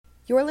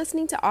You're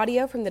listening to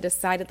audio from the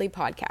Decidedly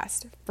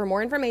podcast. For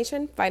more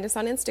information, find us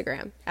on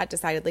Instagram at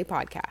Decidedly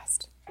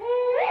Podcast.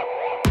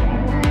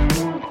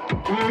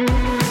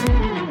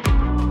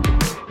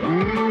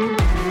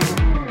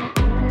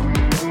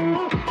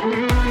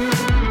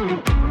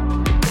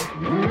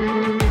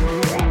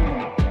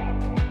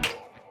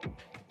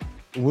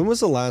 When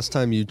was the last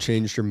time you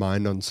changed your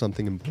mind on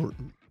something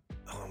important?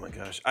 Oh my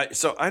gosh. I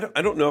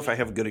don't know if I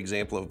have a good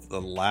example of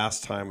the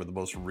last time or the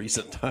most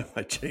recent time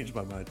I changed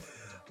my mind.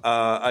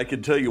 I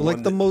can tell you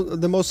like one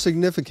the most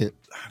significant.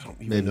 I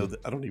don't even know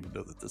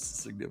that this is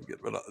significant,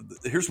 but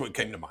here's what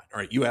came to mind.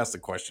 All right, you asked the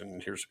question,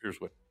 and here's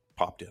what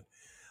popped in.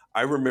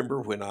 I remember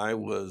when I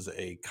was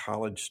a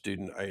college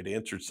student, I had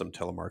answered some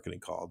telemarketing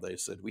call. They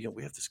said, we have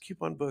this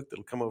coupon book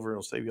that'll come over and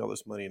it'll save you all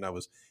this money. And I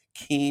was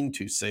keen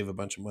to save a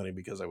bunch of money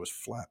because I was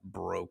flat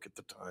broke at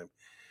the time.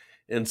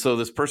 And so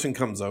this person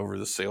comes over,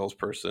 the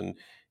salesperson,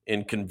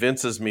 and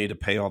convinces me to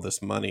pay all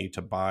this money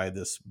to buy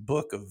this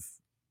book of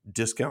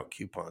discount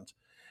coupons.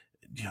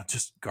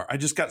 I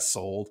just got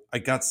sold. I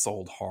got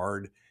sold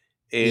hard.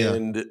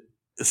 And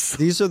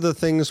these are the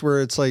things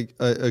where it's like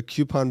a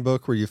coupon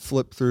book where you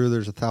flip through,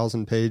 there's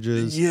 1,000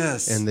 pages.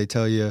 Yes. And they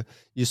tell you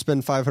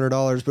spend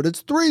 $500, but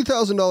it's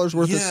 $3,000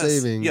 worth of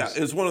savings. Yeah.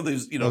 It's one of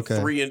these,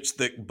 3-inch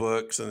thick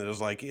books. And it was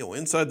like,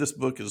 inside this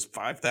book is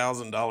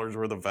 $5,000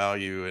 worth of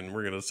value. And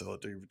we're going to sell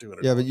it to you for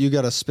 $200. Yeah. But you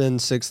got to spend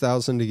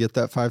 $6,000 to get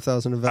that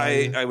 $5,000 of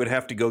value. I would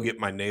have to go get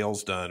my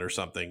nails done or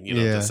something,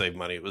 to save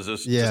money. It was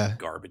just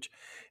garbage.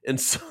 And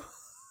so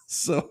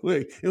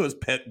it was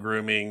pet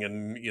grooming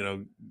and,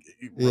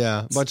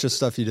 a bunch of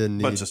stuff you didn't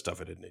need. Bunch of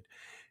stuff I didn't need.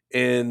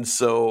 And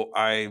so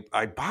I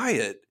buy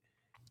it,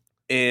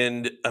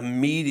 and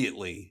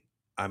immediately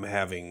I'm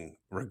having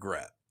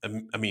regret.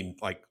 I mean,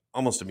 like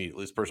almost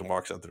immediately, this person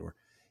walks out the door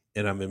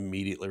and I'm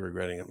immediately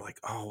regretting. I'm like,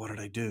 oh, what did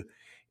I do?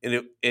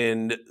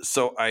 And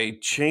so I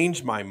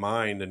changed my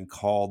mind and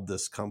called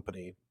this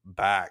company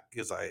back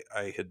because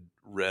I had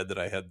read that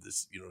I had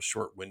this,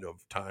 short window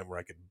of time where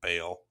I could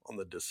bail on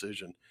the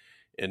decision.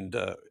 And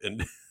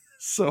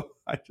so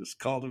I just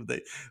called them.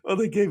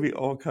 They gave me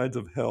all kinds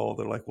of hell.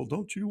 They're like, well,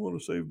 don't you want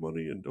to save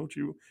money? And don't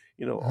you,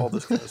 all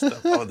this kind of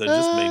stuff. Oh, that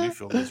just made me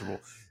feel miserable.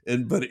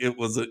 But it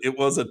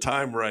was a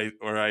time where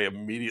I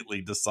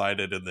immediately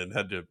decided and then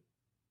had to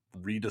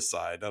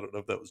redecide. I don't know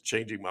if that was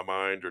changing my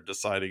mind or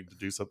deciding to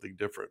do something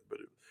different, but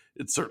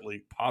it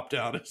certainly popped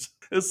out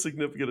as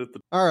significant at the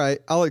time. All right.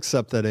 I'll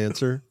accept that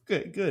answer.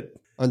 Okay, good.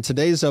 On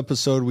today's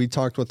episode, we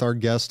talked with our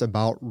guest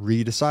about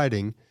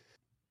redeciding.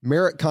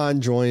 Merritt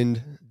Kahn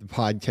joined the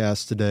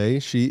podcast today.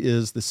 She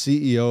is the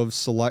CEO of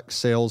Select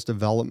Sales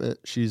Development.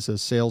 She's a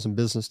sales and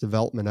business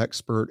development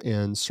expert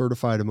and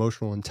certified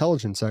emotional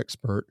intelligence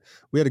expert.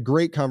 We had a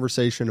great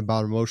conversation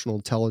about emotional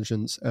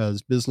intelligence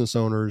as business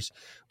owners.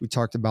 We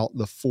talked about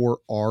the 4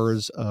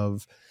 R's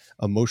of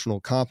emotional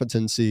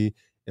competency,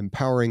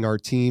 empowering our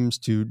teams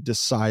to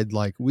decide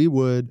like we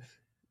would,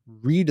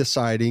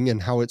 redeciding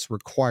and how it's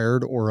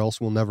required or else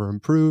we'll never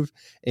improve.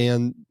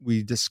 And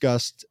we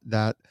discussed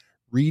that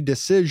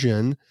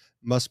redecision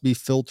must be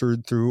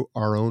filtered through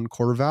our own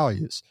core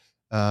values.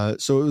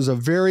 So it was a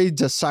very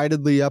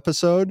decidedly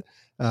episode.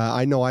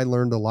 I know I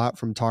learned a lot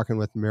from talking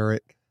with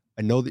Merritt.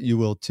 I know that you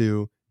will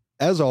too.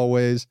 As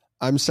always,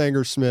 I'm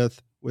Sanger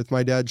Smith with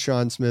my dad,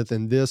 Sean Smith,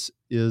 and this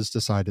is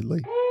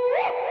Decidedly.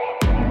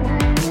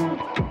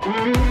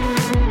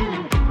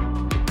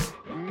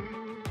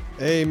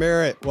 Hey,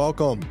 Merritt,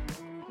 welcome.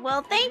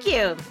 Well, thank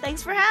you.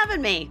 Thanks for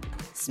having me.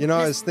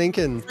 I was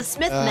thinking... The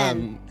Smith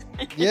men.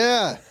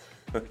 Yeah.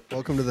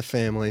 Welcome to the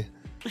family.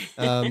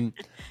 I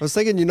was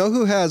thinking,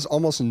 who has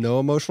almost no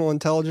emotional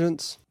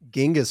intelligence?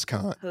 Genghis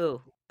Khan. Who?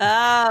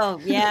 Oh,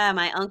 yeah,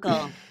 my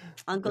uncle.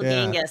 Uncle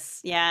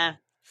Genghis. Yeah.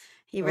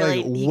 He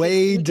really...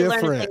 way he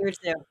different. Learn a thing or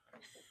two.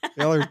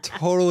 Y'all are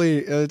totally...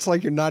 It's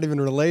like you're not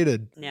even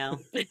related. No.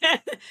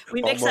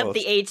 We mix up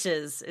the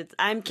H's.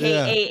 I'm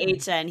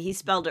Kahn. He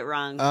spelled it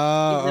wrong.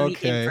 Oh,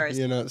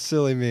 okay.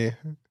 Silly me.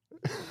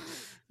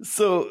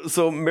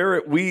 So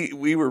Merritt,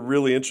 we were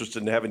really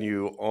interested in having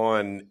you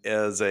on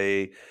as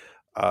an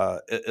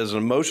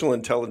emotional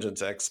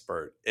intelligence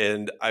expert,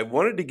 and I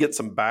wanted to get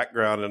some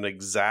background on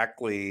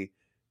exactly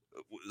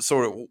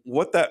sort of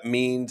what that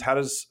means. How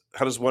does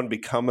one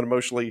become an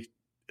emotionally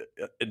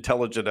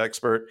intelligent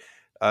expert?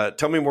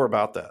 Tell me more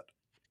about that.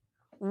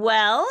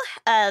 Well,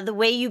 the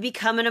way you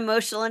become an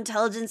emotional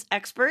intelligence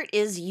expert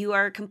is you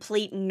are a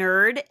complete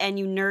nerd and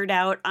you nerd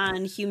out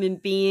on human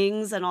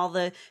beings and all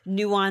the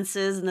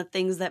nuances and the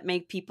things that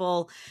make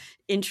people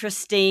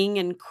interesting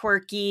and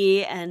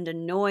quirky and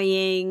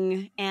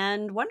annoying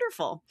and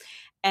wonderful.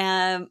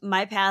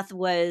 My path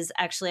was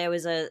actually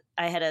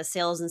I had a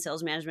sales and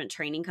sales management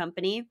training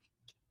company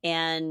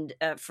and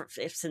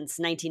since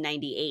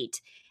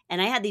 1998.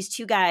 And I had these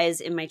 2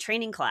 guys in my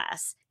training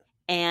class,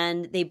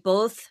 and they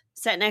both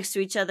sat next to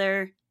each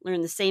other,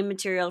 learned the same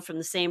material from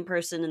the same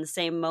person in the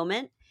same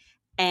moment.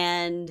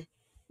 And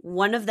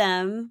one of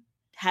them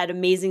had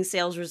amazing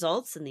sales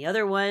results and the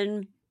other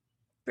one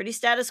pretty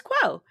status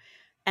quo.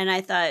 And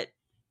I thought,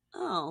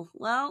 oh,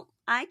 well,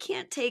 I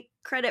can't take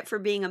credit for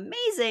being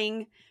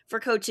amazing for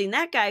coaching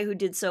that guy who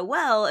did so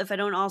well if I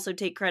don't also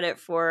take credit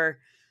for,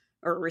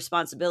 or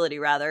responsibility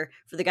rather,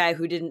 for the guy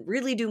who didn't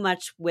really do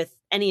much with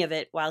any of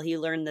it while he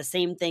learned the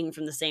same thing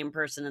from the same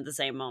person at the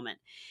same moment?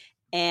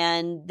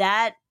 And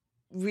that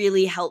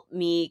really helped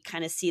me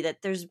kind of see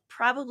that there's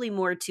probably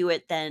more to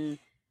it than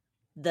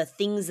the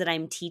things that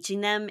I'm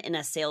teaching them in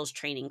a sales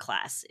training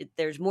class.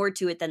 There's more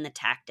to it than the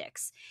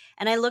tactics.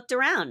 And I looked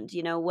around,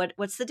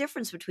 what's the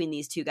difference between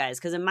these two guys?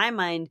 Because in my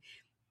mind,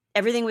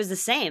 everything was the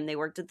same. They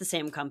worked at the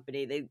same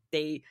company.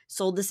 They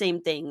sold the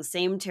same things,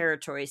 same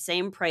territory,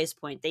 same price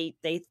point. They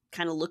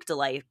kind of looked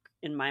alike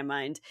in my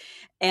mind.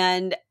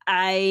 And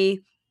I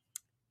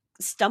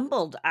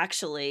stumbled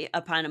actually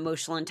upon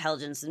emotional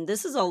intelligence. And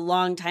this is a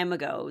long time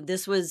ago.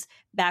 This was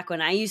back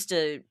when I used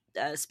to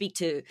speak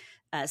to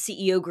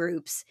CEO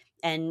groups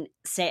and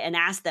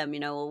ask them,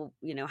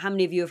 how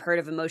many of you have heard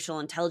of emotional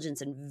intelligence?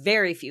 And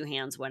very few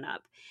hands went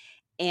up.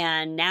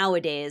 And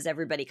nowadays,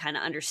 everybody kind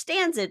of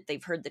understands it.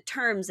 They've heard the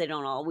terms. They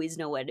don't always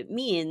know what it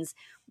means.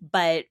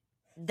 But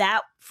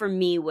that, for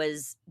me,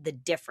 was the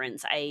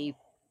difference. I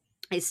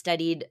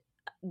studied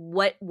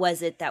what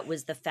was it that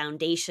was the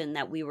foundation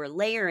that we were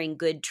layering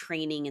good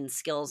training and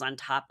skills on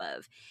top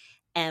of.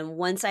 And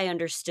once I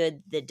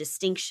understood the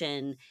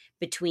distinction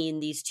between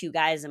these two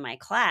guys in my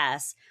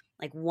class,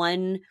 like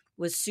one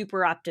was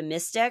super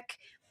optimistic,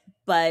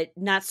 but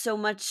not so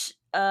much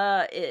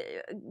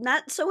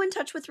not so in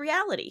touch with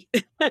reality,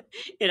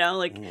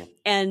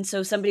 and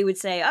so somebody would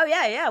say, oh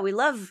yeah, we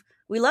love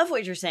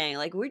what you're saying.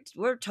 Like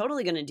we're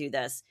totally going to do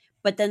this.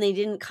 But then they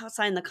didn't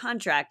sign the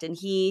contract, and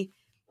he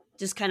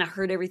just kind of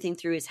heard everything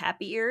through his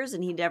happy ears,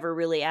 and he never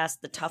really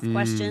asked the tough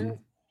questions.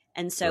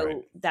 And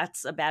so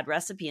that's a bad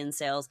recipe in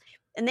sales.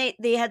 And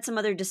they had some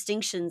other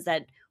distinctions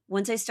that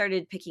once I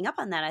started picking up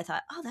on that, I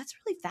thought, oh, that's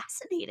really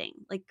fascinating.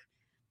 Like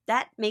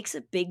that makes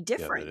a big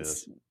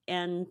difference.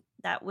 And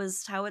that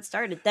was how it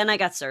started. Then I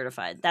got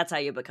certified. That's how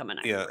you become an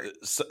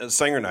expert. Yeah,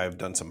 Sanger and I have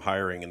done some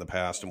hiring in the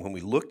past, and when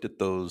we looked at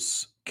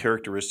those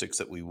characteristics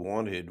that we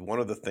wanted, one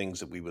of the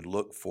things that we would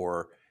look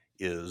for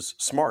is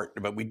smart,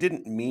 but we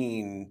didn't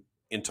mean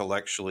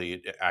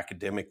intellectually,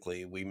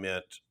 academically. We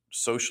meant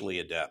socially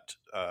adept,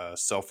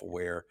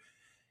 self-aware,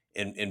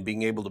 and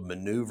being able to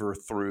maneuver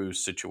through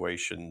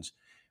situations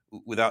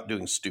without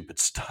doing stupid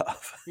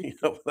stuff.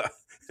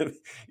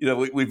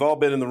 We've all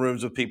been in the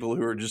rooms of people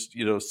who are just,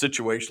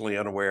 situationally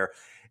unaware.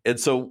 And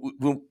so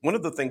one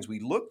of the things we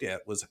looked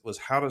at was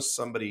how does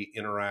somebody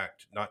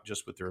interact, not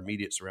just with their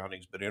immediate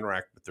surroundings, but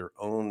interact with their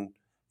own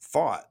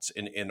thoughts,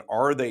 and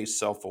are they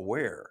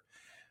self-aware?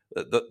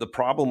 The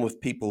problem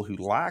with people who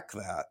lack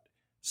that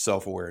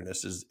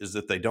self-awareness is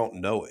that they don't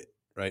know it,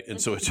 right?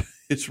 And so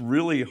it's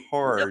really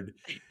hard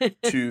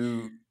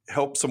to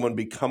help someone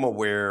become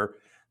aware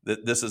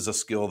that this is a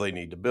skill they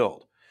need to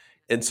build.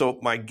 And so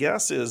my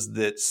guess is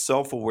that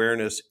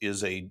self-awareness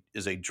is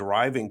a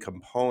driving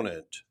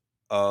component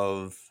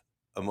of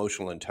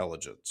emotional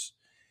intelligence.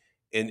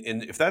 And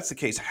if that's the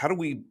case, how do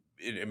we,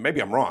 and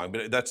maybe I'm wrong,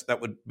 but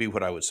that would be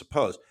what I would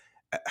suppose.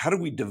 How do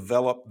we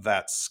develop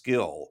that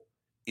skill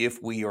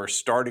if we are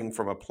starting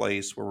from a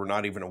place where we're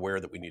not even aware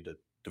that we need to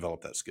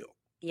develop that skill?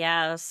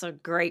 Yeah, that's a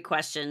great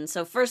question.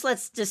 So first,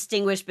 let's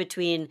distinguish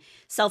between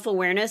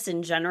self-awareness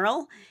in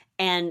general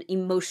and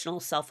emotional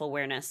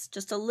self-awareness.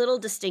 Just a little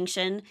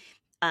distinction.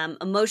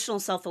 Emotional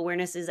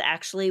self-awareness is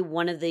actually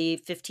one of the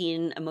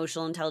 15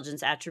 emotional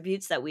intelligence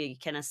attributes that we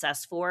can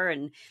assess for.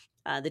 And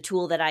the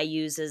tool that I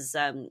use is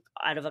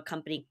out of a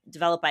company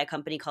developed by a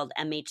company called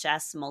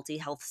MHS, Multi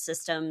Health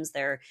Systems.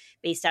 They're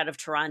based out of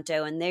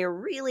Toronto, and they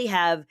really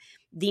have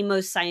the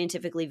most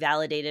scientifically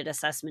validated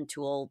assessment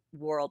tool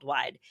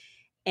worldwide.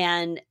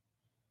 And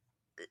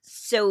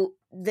so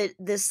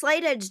the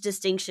slight edge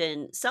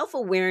distinction,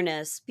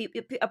 self-awareness,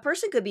 a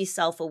person could be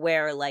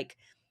self-aware, like,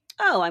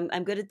 oh,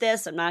 I'm good at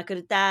this, I'm not good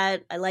at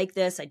that, I like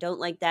this, I don't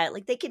like that.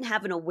 Like they can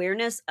have an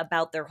awareness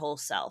about their whole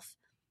self.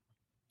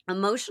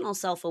 Emotional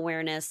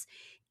self-awareness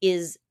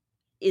is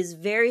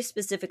very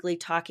specifically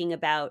talking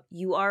about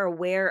you are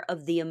aware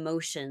of the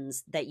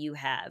emotions that you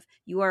have.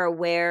 You are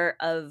aware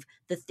of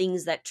the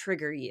things that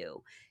trigger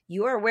you.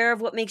 You are aware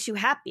of what makes you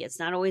happy. It's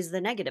not always the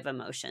negative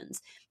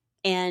emotions.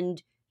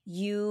 And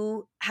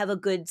you have a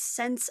good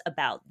sense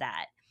about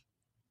that.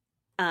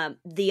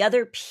 The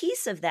other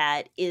piece of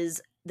that is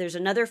there's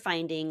another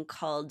finding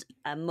called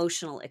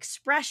emotional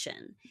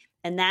expression.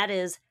 And that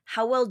is,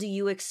 how well do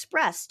you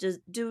express?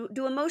 Do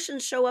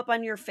emotions show up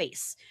on your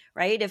face,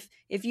 right?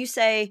 If you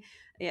say,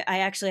 I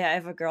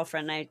have a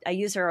girlfriend, I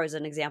use her as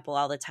an example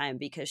all the time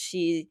because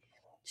she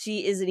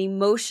is an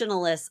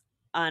emotionalist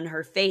on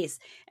her face,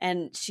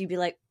 and she'd be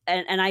like,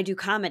 and I do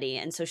comedy,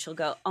 and so she'll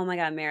go, oh my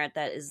God, Merritt,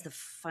 that is the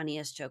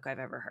funniest joke I've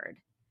ever heard.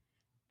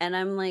 And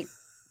I'm like,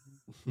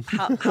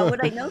 how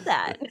would I know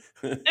that?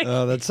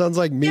 Oh, that sounds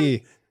like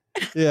me.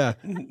 Yeah.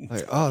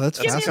 Like, oh, that's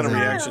the fascinating. kind of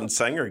reaction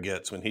Sanger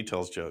gets when he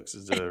tells jokes.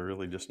 Is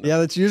really just yeah,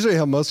 that's usually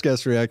how most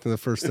guests react in the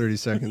first 30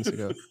 seconds. You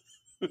go,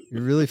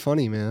 you're really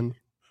funny, man.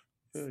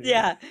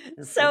 Yeah.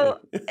 So,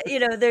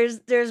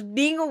 there's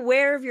being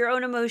aware of your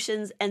own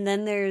emotions, and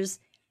then there's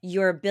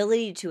your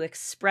ability to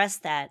express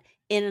that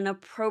in an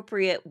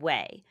appropriate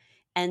way.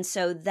 And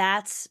so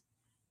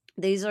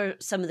these are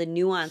some of the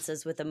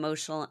nuances with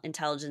emotional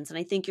intelligence. And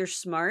I think you're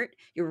smart.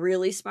 You're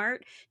really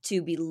smart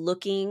to be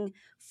looking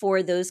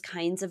for those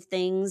kinds of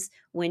things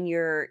when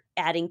you're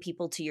adding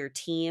people to your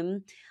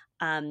team.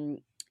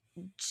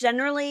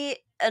 Generally,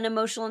 an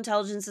emotional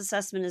intelligence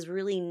assessment is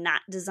really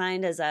not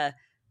designed as a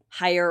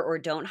hire or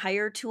don't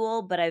hire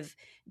tool, but I've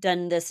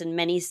done this in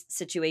many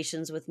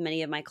situations with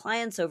many of my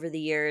clients over the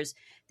years.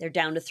 They're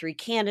down to 3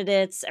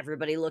 candidates.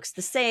 Everybody looks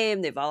the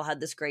same. They've all had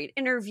this great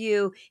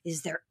interview.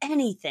 Is there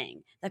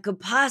anything that could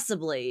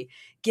possibly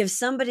give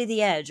somebody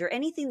the edge, or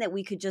anything that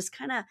we could just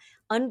kind of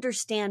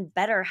understand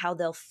better how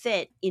they'll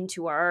fit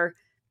into our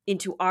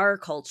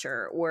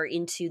culture, or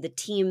into the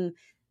team,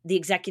 the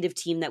executive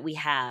team that we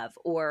have,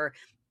 or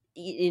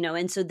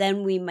and so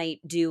then we might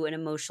do an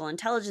emotional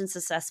intelligence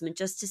assessment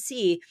just to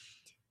see,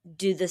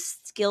 do the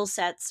skill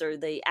sets or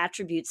the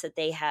attributes that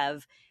they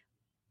have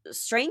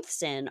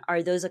strengths in,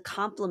 are those a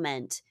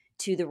complement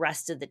to the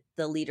rest of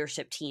the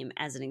leadership team,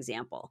 as an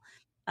example.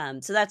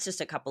 So that's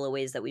just a couple of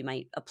ways that we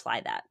might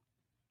apply that.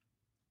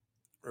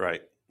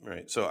 Right.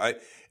 So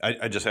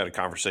I just had a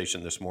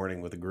conversation this morning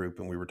with a group,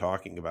 and we were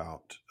talking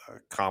about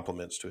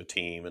compliments to a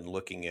team and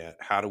looking at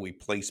how do we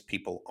place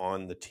people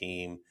on the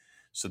team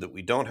so that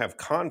we don't have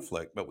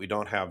conflict, but we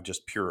don't have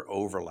just pure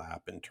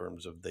overlap in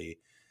terms of the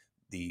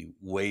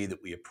way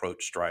that we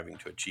approach striving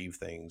to achieve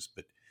things,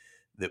 but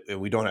that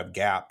we don't have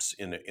gaps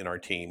in our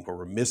team where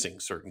we're missing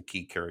certain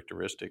key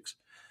characteristics.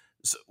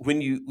 So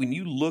when you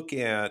look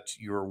at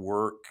your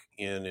work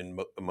in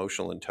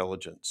emotional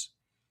intelligence,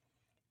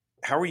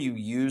 how are you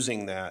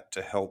using that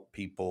to help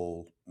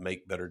people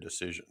make better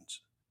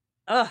decisions?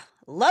 Oh,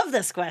 love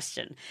this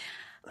question.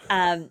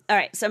 All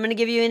right, so I'm going to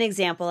give you an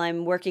example.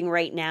 I'm working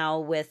right now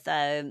with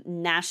a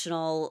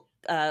national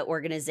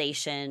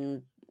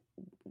organization.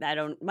 I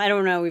don't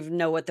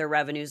know what their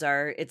revenues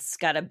are. It's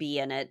got a B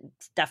in it.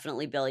 It's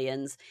definitely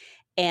billions.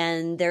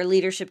 And their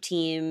leadership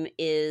team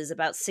is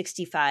about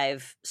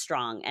 65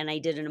 strong. And I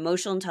did an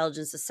emotional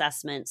intelligence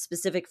assessment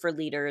specific for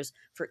leaders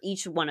for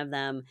each one of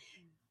them.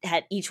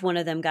 Each one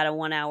of them got a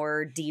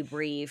 1-hour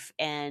debrief,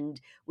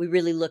 and we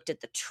really looked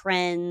at the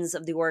trends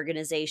of the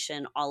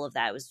organization, all of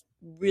that. It was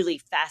really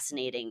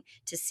fascinating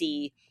to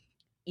see,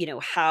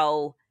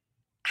 how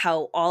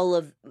all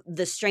of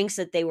the strengths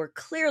that they were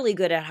clearly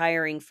good at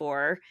hiring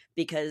for,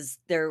 because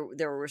there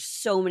were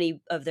so many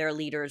of their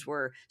leaders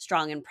were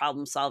strong in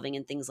problem solving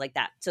and things like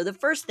that. So the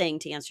first thing,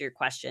 to answer your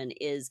question,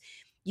 is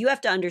you have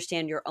to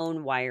understand your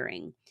own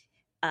wiring.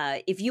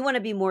 If you want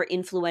to be more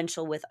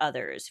influential with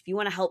others, if you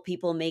want to help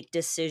people make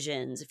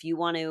decisions, if you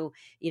want to,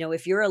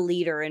 if you're a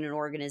leader in an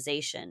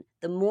organization,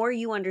 the more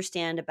you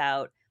understand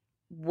about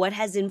what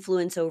has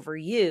influence over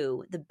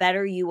you, the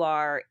better you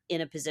are in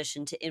a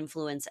position to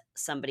influence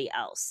somebody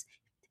else.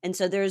 And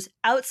so there's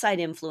outside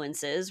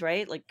influences,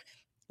 right? Like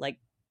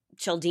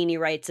Cialdini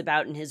writes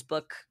about in his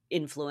book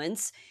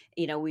Influence.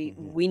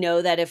 We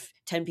know that if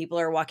 10 people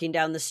are walking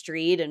down the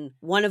street and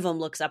one of them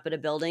looks up at a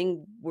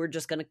building, we're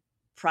just going to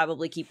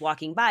probably keep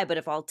walking by. But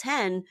if all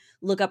 10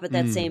 look up at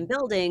that same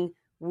building,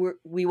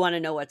 we want to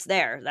know what's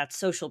there. That's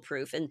social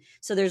proof. And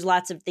so there's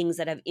lots of things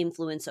that have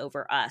influence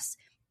over us.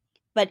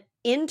 But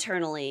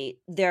internally,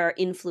 there are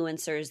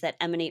influencers that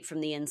emanate from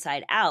the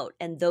inside out.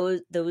 And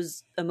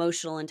those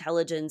emotional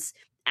intelligence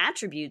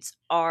attributes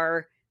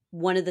are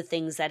one of the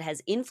things that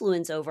has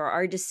influence over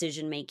our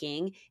decision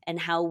making and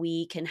how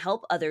we can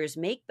help others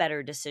make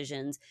better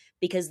decisions,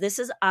 because this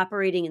is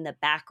operating in the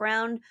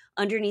background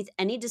underneath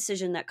any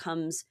decision that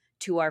comes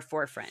to our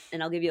forefront.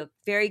 And I'll give you a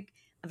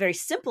very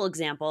simple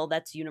example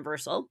that's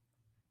universal.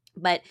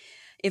 But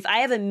if I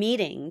have a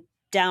meeting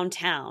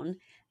downtown,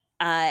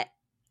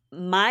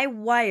 my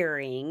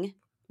wiring,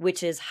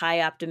 which is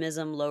high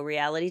optimism, low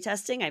reality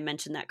testing, I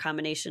mentioned that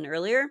combination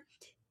earlier,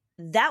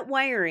 that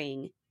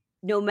wiring,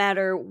 no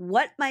matter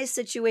what my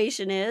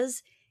situation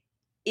is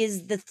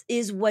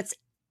what's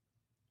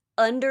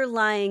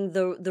underlying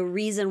the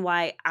reason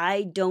why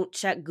I don't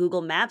check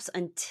Google Maps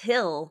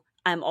until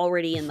I'm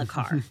already in the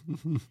car.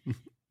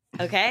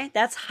 Okay?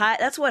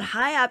 That's what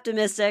high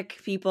optimistic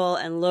people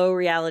and low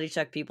reality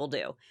check people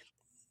do.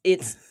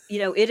 It's,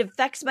 it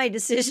affects my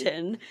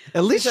decision.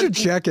 At least you're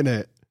checking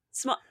it.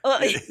 Small,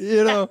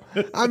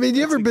 I mean,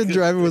 you ever been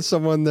driving with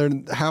someone, they're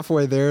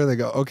halfway there, they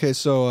go, okay,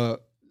 so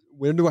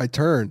when do I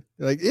turn?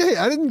 You're like,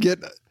 yeah, you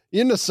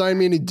didn't assign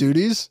me any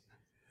duties.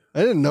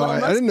 I didn't know.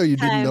 I didn't know you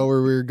didn't know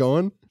where we were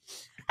going.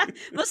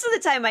 Most of the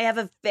time I have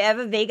a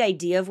vague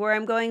idea of where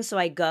I'm going. So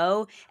I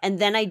go, and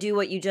then I do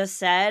what you just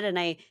said.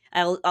 And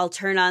I'll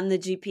turn on the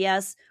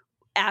GPS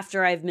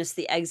after I've missed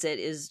the exit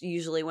is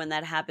usually when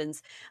that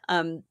happens.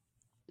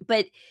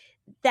 But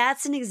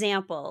that's an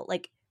example.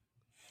 Like,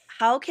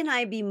 how can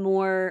I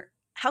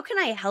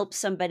help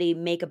somebody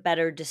make a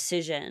better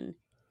decision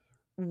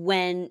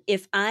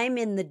if I'm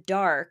in the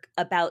dark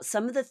about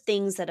some of the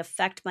things that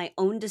affect my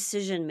own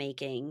decision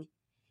making,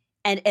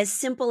 and as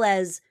simple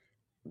as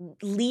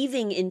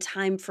leaving in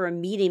time for a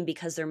meeting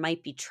because there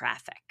might be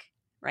traffic,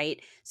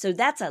 right? So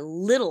that's a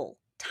little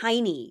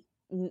tiny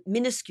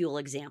minuscule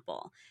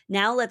example.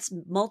 Now let's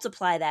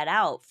multiply that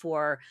out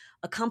for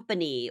a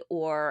company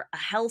or a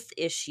health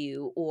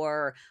issue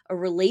or a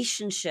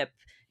relationship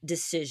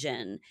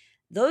decision.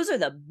 Those are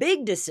the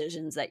big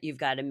decisions that you've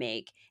got to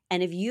make.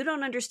 And if you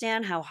don't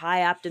understand how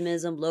high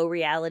optimism, low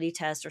reality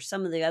test, or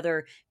some of the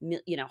other,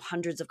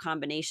 hundreds of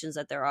combinations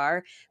that there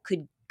are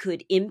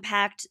could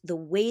impact the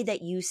way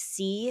that you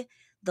see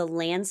the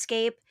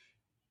landscape,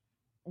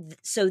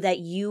 so that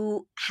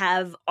you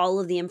have all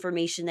of the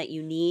information that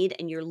you need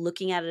and you're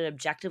looking at it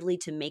objectively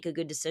to make a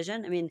good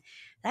decision. I mean,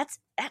 that's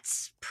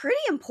pretty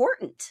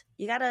important.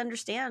 You got to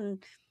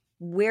understand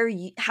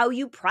how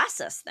you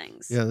process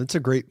things. Yeah, that's a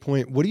great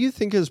point. What do you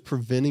think is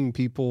preventing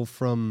people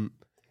from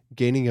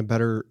gaining a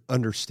better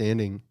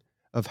understanding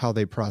of how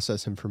they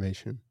process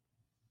information?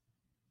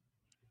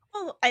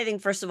 Well, I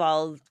think first of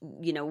all,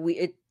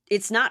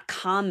 it's not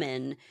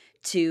common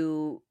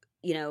to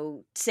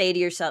say to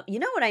yourself, you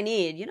know what I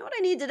need? You know what I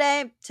need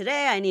today?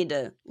 Today, I need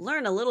to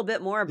learn a little bit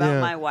more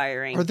about my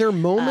wiring. Are there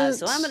moments?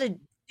 So I'm going to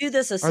do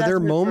this assessment. Are there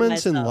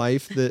moments in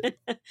life that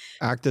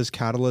act as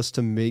catalysts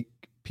to make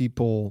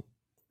people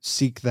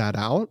seek that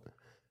out?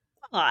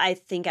 Well, I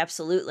think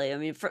absolutely. I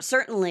mean,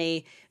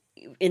 certainly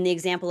in the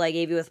example I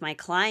gave you with my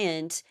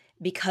client,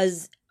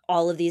 because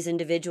all of these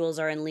individuals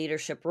are in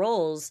leadership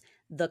roles,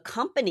 the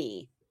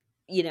company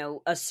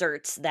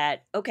asserts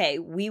that, okay,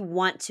 we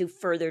want to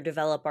further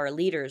develop our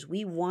leaders.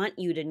 We want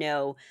you to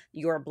know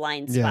your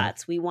blind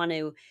spots. We're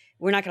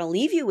not going to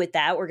leave you with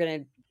that. We're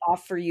going to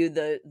offer you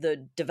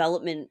the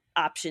development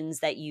options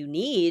that you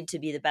need to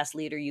be the best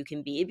leader you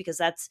can be, because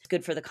that's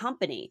good for the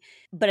company.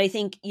 But I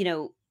think,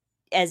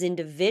 as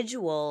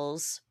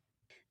individuals,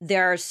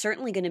 there are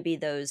certainly going to be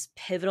those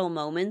pivotal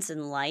moments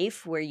in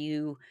life where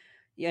you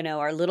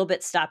are a little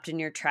bit stopped in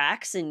your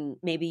tracks, and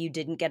maybe you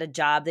didn't get a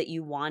job that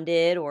you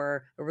wanted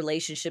or a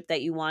relationship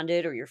that you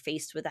wanted, or you're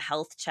faced with a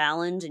health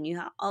challenge, and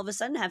you all of a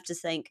sudden have to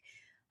think,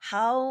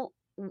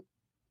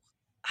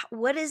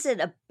 what is it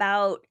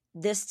about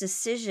this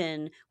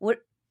decision?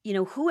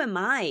 Who am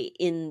I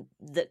in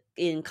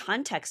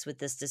context with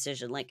this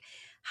decision? Like,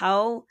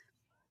 how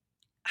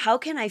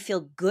can I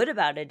feel good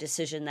about a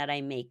decision that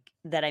I'm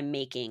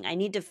making? I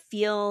need to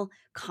feel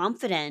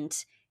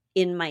confident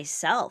in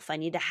myself. I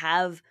need to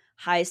have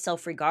high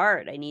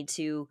self-regard. I need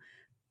to,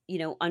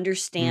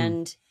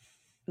 understand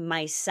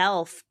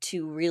myself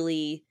to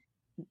really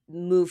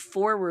move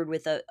forward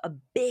with a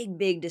big,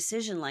 big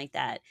decision like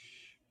that.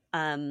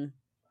 I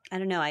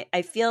don't know.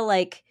 I feel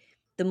like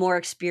the more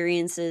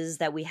experiences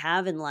that we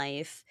have in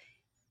life,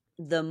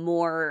 the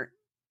more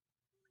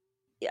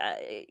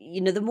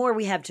the more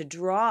we have to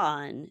draw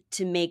on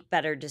to make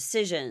better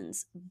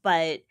decisions.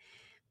 But,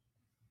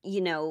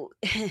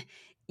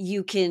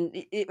 you can,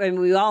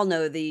 we all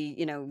know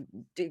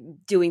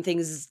doing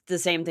things the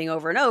same thing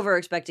over and over,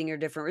 expecting a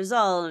different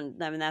result.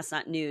 And I mean, that's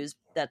not news.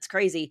 That's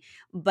crazy.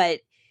 But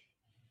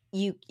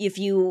if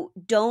you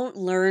don't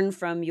learn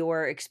from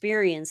your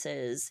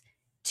experiences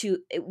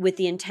with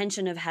the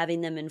intention of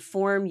having them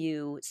inform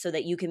you so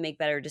that you can make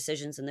better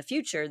decisions in the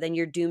future, then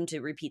you're doomed to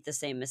repeat the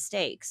same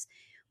mistakes.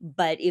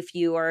 But if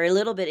you are a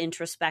little bit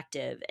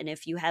introspective, and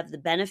if you have the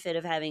benefit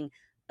of having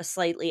a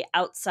slightly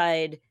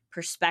outside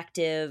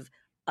perspective,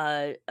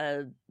 a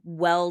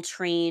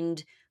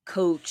well-trained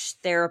coach,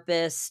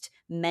 therapist,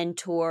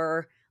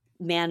 mentor,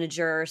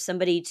 manager,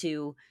 somebody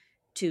to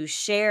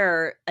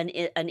share an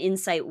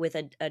insight with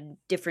a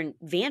different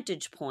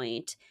vantage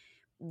point,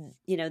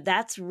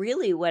 that's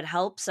really what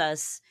helps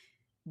us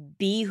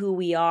be who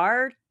we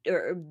are,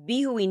 or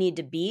be who we need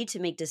to be to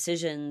make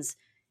decisions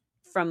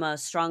from a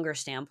stronger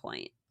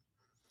standpoint.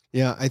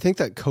 Yeah, I think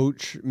that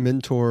coach,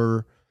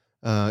 mentor,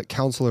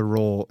 counselor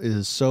role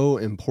is so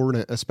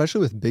important,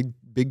 especially with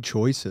big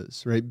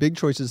choices, right? Big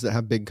choices that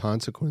have big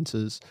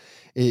consequences.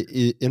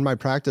 In my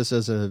practice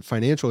as a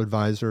financial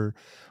advisor,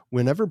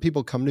 whenever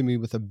people come to me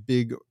with a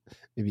big,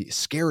 maybe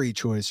scary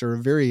choice or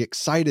a very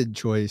excited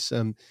choice,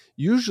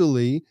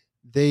 usually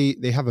they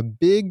have a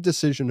big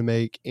decision to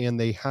make, and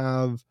they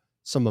have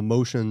some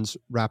emotions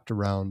wrapped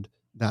around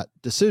that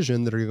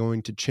decision that are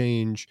going to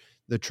change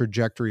the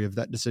trajectory of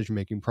that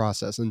decision-making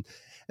process. And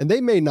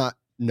they may not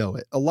know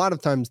it. A lot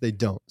of times they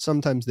don't.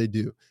 Sometimes they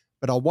do.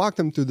 But I'll walk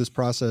them through this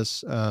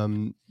process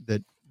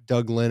that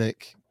Doug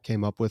Lennox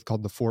came up with,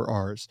 called the 4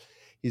 R's.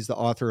 He's the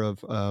author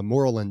of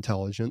Moral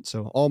Intelligence,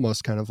 so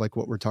almost kind of like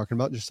what we're talking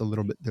about, just a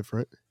little bit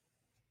different.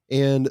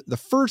 And the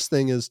first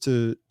thing is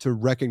to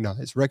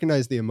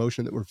recognize the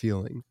emotion that we're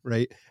feeling,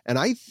 right? And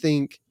I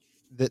think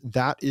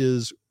that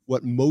is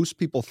what most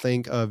people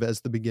think of as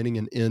the beginning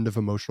and end of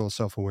emotional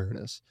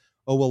self-awareness.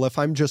 Oh, well, if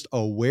I'm just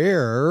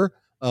aware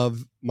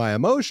of my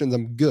emotions,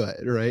 I'm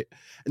good, right?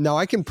 Now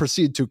I can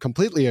proceed to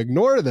completely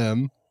ignore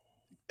them,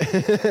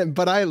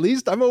 but at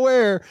least I'm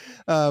aware,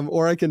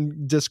 or I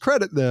can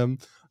discredit them,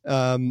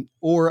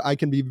 or I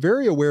can be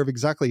very aware of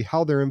exactly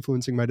how they're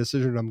influencing my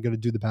decision, and I'm going to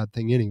do the bad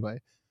thing anyway.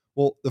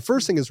 Well, the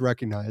first thing is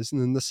recognize,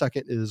 and then the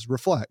second is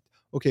reflect.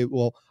 Okay,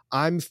 well,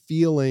 I'm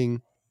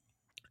feeling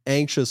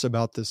anxious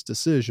about this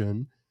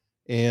decision,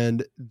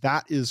 And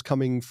that is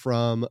coming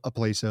from a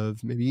place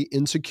of maybe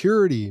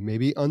insecurity,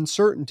 maybe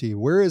uncertainty.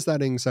 Where is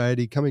that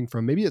anxiety coming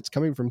from? Maybe it's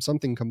coming from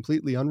something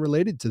completely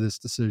unrelated to this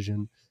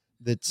decision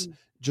that's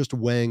just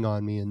weighing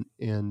on me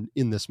and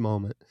in this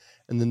moment.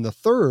 And then the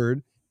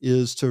third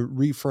is to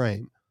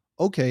reframe.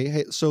 Okay,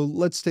 hey, so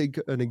let's take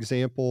an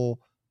example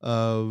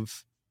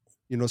of,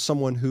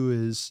 someone who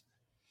is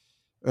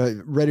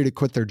ready to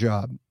quit their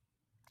job.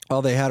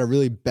 Oh, they had a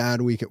really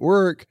bad week at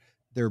work.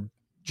 They're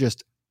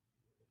just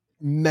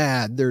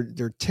mad.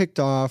 They're ticked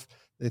off.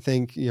 They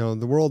think,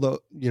 the world,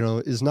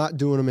 is not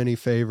doing them any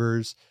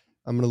favors.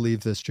 I'm going to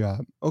leave this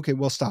job. Okay,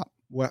 well, stop.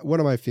 What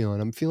am I feeling?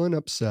 I'm feeling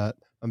upset.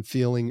 I'm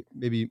feeling,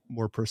 maybe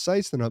more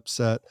precise than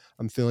upset,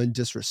 I'm feeling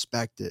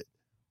disrespected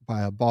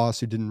by a boss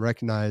who didn't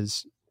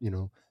recognize,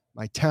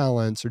 my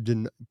talents, or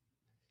didn't,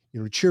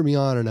 cheer me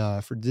on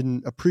enough, or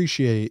didn't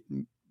appreciate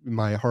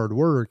my hard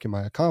work and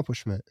my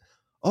accomplishment.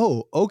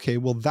 Oh, okay.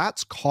 Well,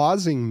 that's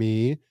causing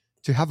me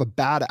to have a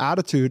bad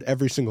attitude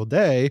every single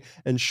day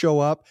and show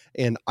up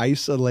and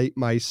isolate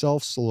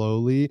myself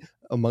slowly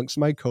amongst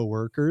my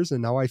coworkers.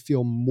 And now I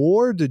feel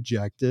more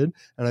dejected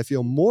and I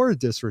feel more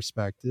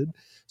disrespected.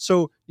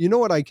 So,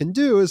 what I can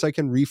do is I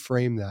can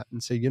reframe that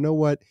and say,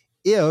 what,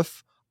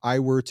 if I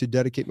were to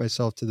dedicate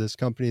myself to this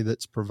company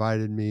that's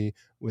provided me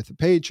with a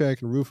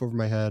paycheck and a roof over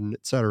my head and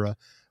et cetera,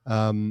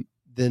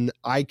 then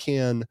I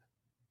can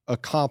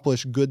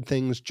accomplish good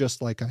things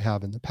just like I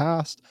have in the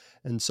past.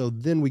 And so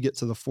then we get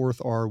to the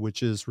fourth R,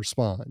 which is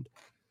respond.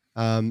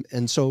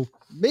 And so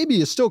maybe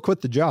you still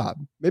quit the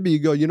job. Maybe you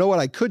go, what,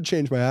 I could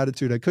change my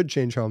attitude. I could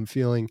change how I'm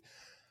feeling.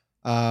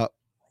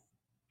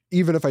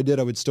 Even if I did,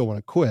 I would still want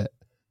to quit,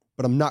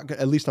 but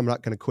at least I'm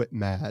not going to quit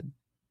mad.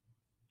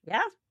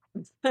 Yeah.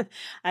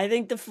 I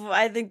think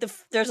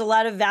there's a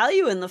lot of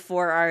value in the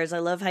 4 R's. I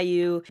love how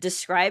you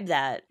describe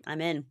that. I'm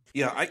in.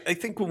 Yeah, I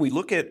think when we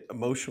look at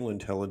emotional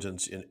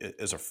intelligence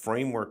as a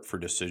framework for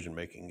decision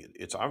making,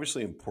 it's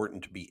obviously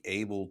important to be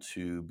able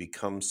to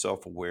become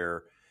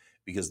self-aware,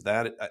 because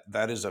that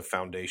is a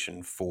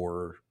foundation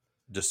for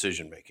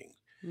decision making.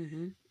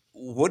 Mm-hmm.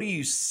 What are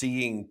you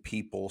seeing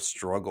people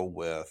struggle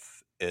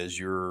with as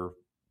you're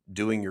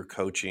doing your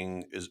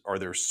coaching? Are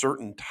there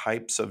certain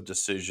types of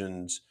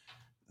decisions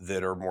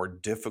that are more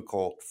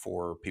difficult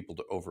for people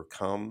to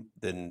overcome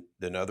than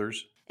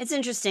others? It's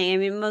interesting. I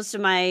mean, most of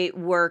my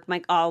work,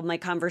 all my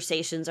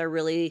conversations are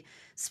really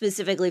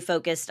specifically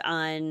focused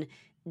on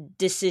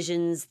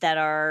decisions that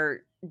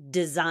are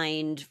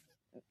designed,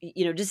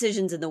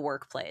 decisions in the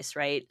workplace,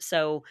 right?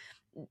 So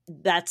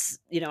that's,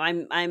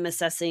 I'm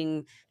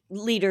assessing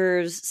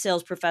leaders,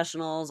 sales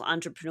professionals,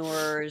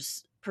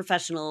 entrepreneurs,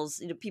 professionals,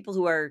 people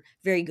who are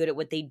very good at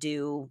what they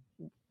do,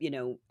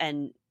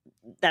 and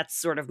that's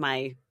sort of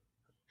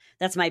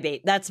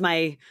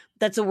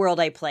that's a world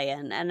I play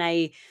in.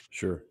 And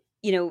sure.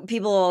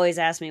 People always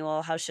ask me,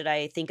 well, how should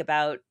I think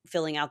about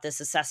filling out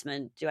this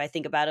assessment? Do I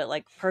think about it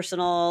like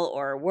personal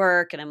or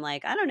work? And I'm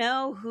like, I don't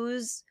know,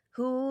 who's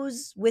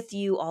with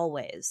you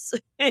always?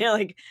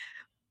 Like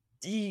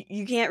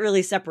you can't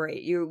really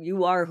separate.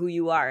 You are who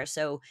you are.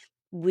 So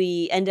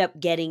we end up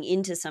getting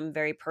into some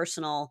very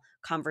personal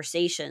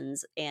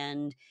conversations,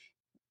 and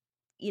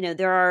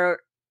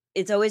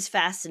it's always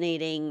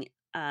fascinating,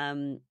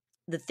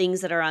 the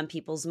things that are on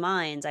people's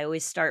minds. I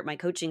always start my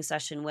coaching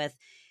session with,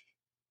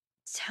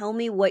 tell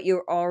me what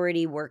you're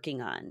already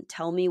working on.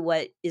 Tell me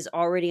what is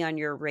already on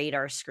your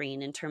radar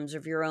screen in terms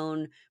of your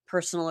own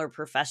personal or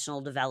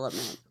professional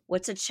development.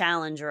 What's a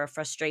challenge or a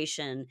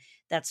frustration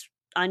that's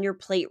on your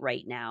plate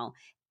right now?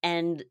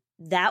 And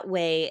that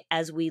way,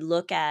 as we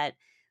look at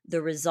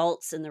the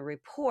results in the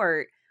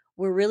report,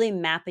 we're really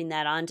mapping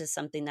that onto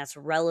something that's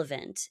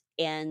relevant.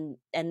 And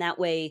that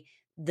way,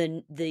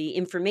 the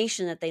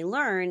information that they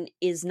learn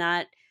is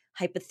not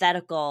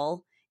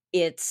hypothetical.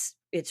 It's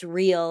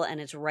real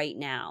and it's right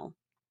now.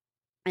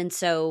 And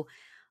so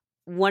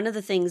one of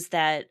the things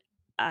that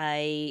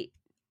I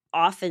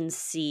often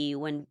see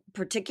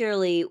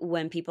particularly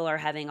when people are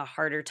having a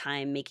harder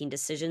time making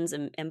decisions,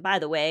 and by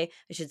the way,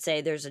 I should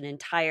say there's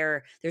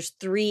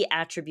 3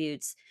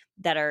 attributes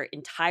that are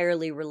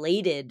entirely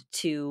related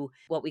to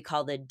what we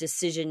call the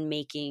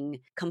decision-making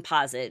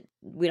composite.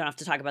 We don't have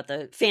to talk about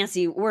the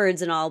fancy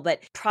words and all,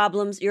 but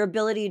problems, your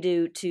ability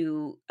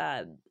to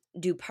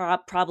do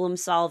problem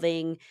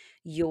solving,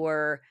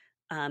 your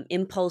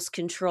impulse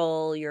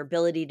control, your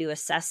ability to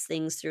assess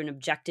things through an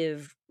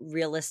objective,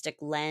 realistic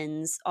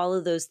lens, all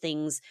of those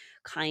things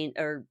kind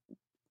of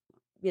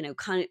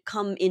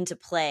come into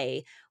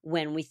play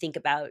when we think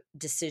about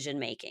decision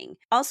making.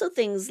 Also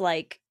things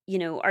like,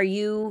 are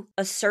you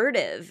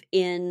assertive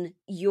in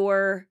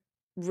your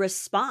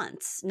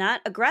response?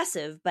 Not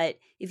aggressive, but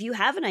if you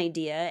have an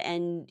idea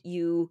and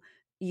you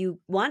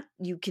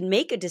can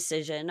make a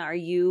decision,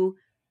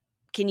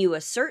 can you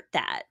assert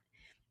that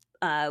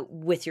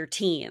with your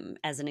team,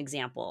 as an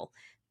example?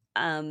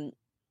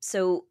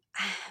 So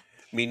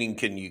meaning,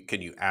 can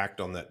you act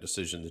on that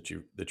decision that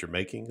you're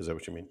making? Is that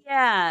what you mean?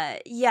 Yeah.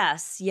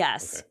 Yes.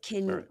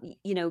 Okay.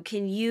 Right.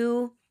 Can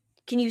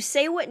you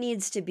say what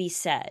needs to be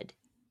said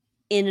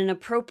in an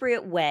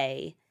appropriate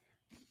way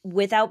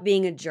without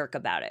being a jerk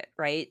about it,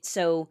 right?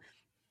 So,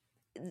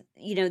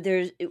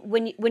 there's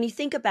when you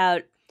think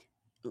about,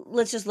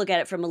 let's just look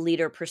at it from a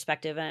leader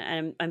perspective,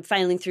 and I'm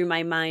filing through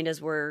my mind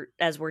as we're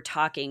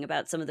talking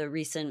about some of the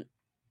recent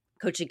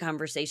coaching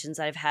conversations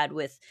I've had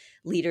with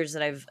leaders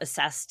that I've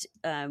assessed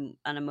on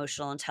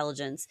emotional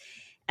intelligence,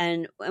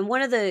 and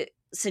one of the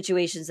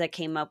situations that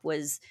came up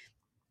was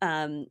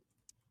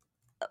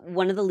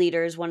one of the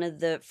leaders, one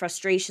of the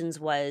frustrations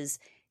was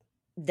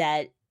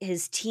that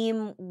his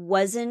team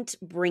wasn't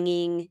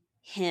bringing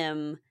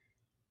him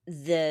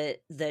in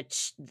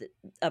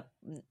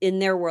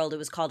their world, it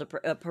was called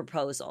a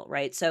proposal,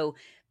 right? So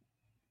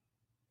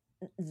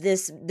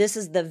this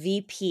is the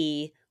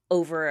VP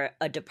over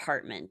a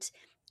department,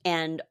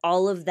 and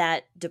all of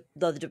that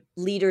the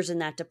leaders in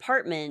that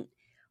department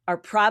are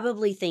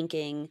probably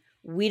thinking,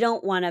 we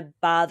don't want to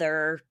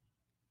bother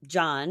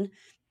John,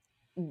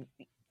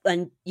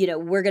 and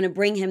we're going to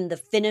bring him the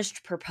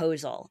finished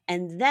proposal,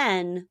 and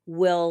then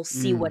we'll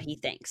see what he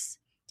thinks.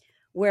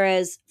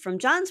 Whereas from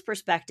John's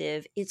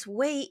perspective, it's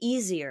way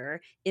easier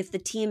if the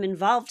team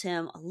involved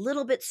him a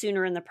little bit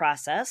sooner in the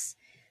process.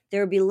 There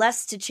would be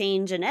less to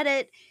change and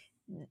edit.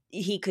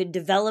 He could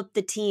develop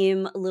the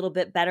team a little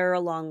bit better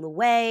along the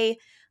way.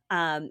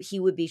 He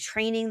would be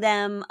training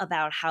them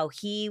about how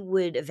he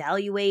would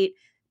evaluate,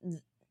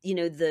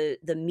 the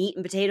meat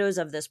and potatoes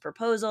of this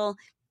proposal,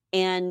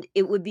 and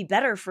it would be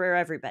better for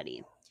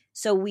everybody.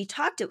 So we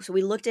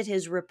looked at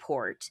his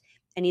report.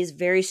 And he's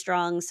very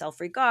strong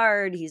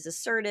self-regard. He's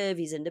assertive.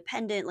 He's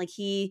independent. Like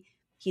he's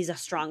a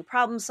strong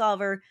problem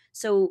solver.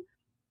 So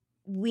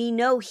we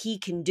know he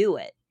can do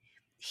it.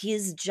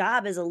 His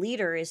job as a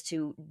leader is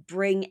to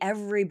bring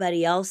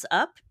everybody else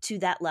up to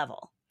that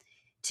level,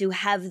 to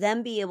have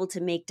them be able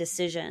to make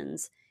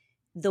decisions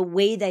the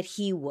way that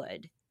he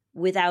would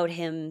without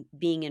him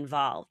being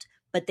involved.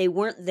 But they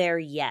weren't there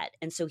yet.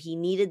 And so he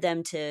needed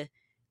them to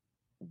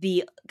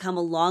come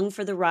along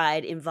for the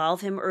ride,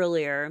 involve him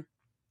earlier,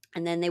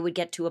 and then they would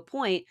get to a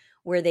point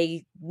where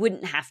they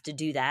wouldn't have to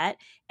do that.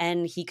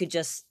 And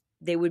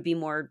they would be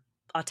more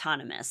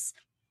autonomous.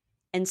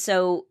 And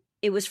so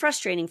it was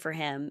frustrating for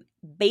him.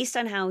 Based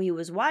on how he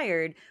was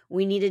wired,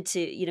 he needed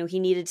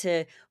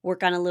to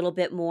work on a little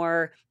bit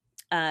more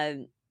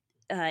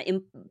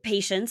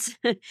patience,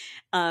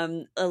 a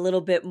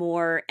little bit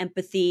more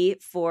empathy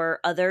for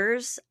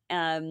others.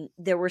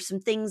 There were some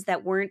things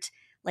that weren't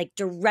like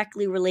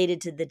directly related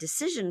to the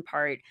decision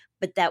part,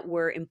 but that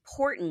were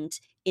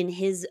important in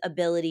his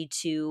ability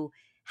to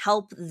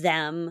help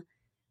them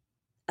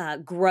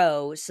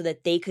grow so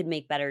that they could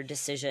make better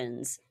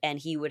decisions, and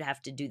he would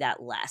have to do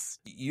that less.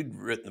 You'd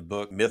written the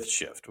book Myth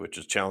Shift, which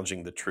is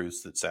challenging the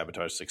truths that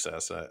sabotage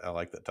success. I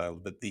like that title.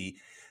 But the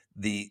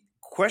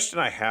question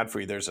I had for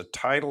you, there's a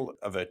title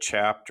of a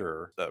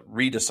chapter,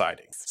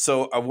 redeciding.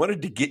 So I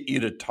wanted to get you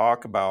to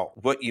talk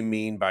about what you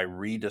mean by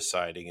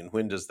redeciding, and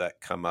when does that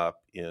come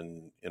up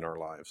in our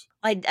lives?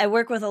 I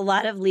work with a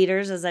lot of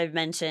leaders, as I've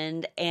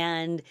mentioned,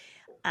 and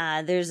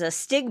there's a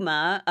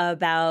stigma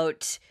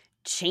about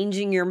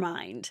changing your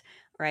mind,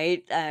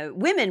 right?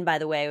 Women, by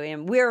the way,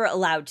 we're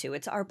allowed to.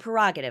 It's our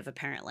prerogative,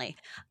 apparently.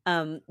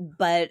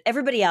 But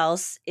everybody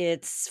else,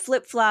 it's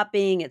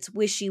flip-flopping, it's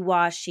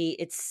wishy-washy,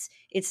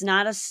 it's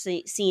not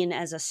seen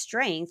as a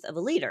strength of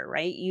a leader,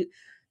 right?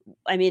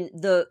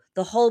 The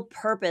whole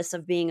purpose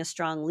of being a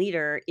strong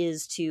leader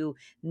is to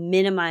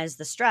minimize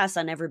the stress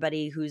on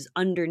everybody who's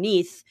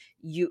underneath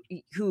you,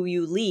 who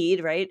you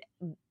lead, right?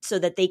 So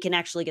that they can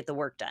actually get the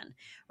work done,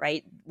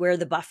 right? We're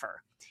the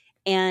buffer.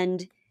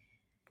 And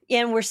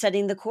we're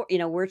setting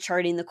we're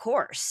charting the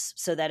course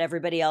so that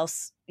everybody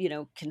else,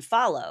 can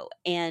follow.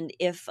 And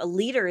if a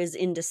leader is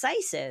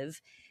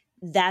indecisive,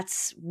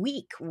 that's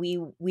weak.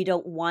 We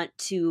don't want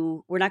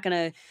to, we're not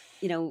going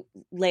to,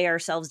 lay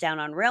ourselves down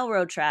on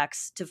railroad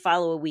tracks to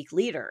follow a weak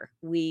leader.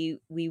 We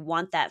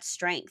want that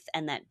strength,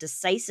 and that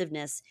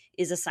decisiveness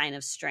is a sign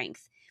of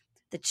strength.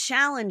 The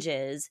challenge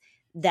is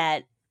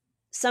that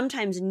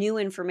sometimes new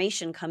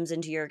information comes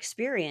into your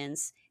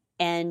experience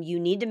and you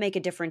need to make a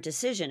different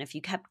decision. If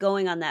you kept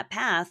going on that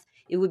path,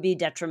 it would be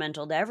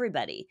detrimental to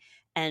everybody.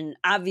 And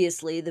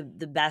obviously, the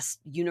best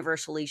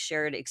universally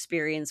shared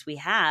experience we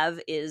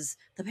have is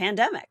the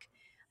pandemic.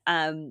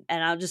 And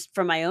I'll just,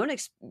 from my own,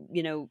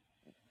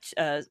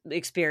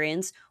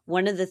 experience,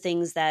 one of the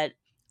things that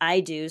I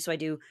do, so I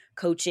do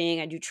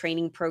coaching, I do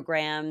training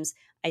programs,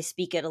 I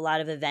speak at a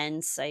lot of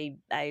events. I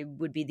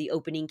would be the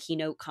opening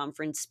keynote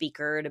conference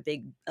speaker at a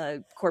big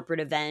corporate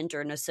event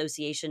or an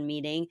association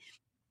meeting.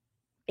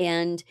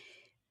 And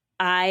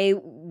I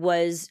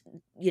was,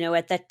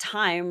 at that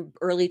time,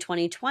 early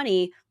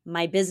 2020,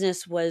 my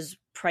business was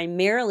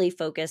primarily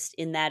focused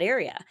in that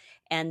area.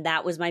 And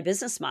that was my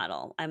business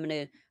model.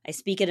 I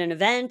speak at an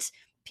event,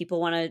 people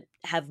want to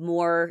have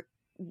more,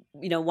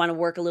 want to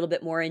work a little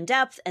bit more in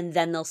depth, and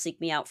then they'll seek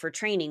me out for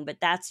training.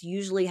 But that's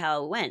usually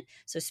how it went.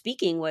 So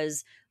speaking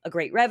was a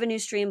great revenue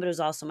stream, but it was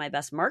also my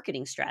best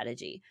marketing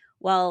strategy.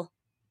 Well,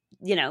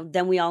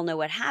 then we all know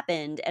what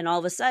happened. And all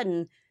of a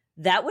sudden,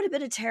 that would have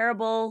been a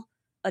terrible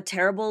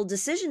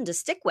decision to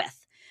stick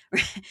with.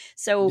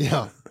 So,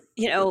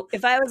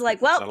 if I was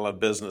like, well, not a lot of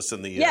business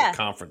in the yeah,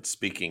 conference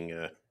speaking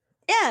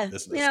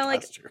business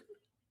like posture.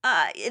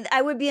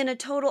 I would be in a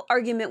total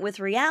argument with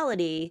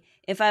reality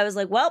if I was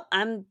like, well,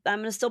 I'm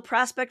going to still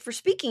prospect for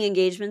speaking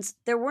engagements.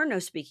 There were no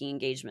speaking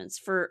engagements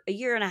for a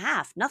year and a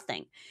half,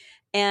 nothing.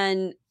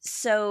 And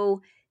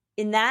so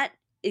in that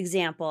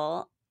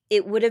example,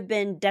 it would have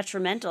been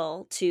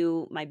detrimental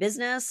to my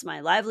business, my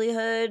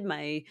livelihood,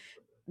 my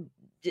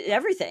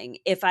everything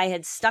if I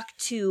had stuck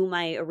to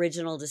my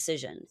original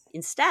decision.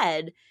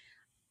 Instead,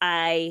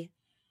 I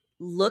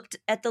looked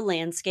at the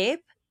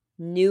landscape,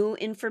 new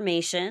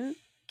information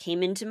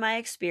came into my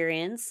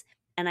experience,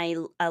 and I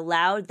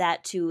allowed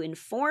that to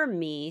inform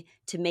me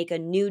to make a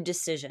new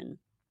decision.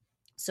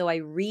 So I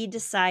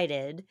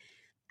redecided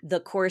the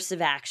course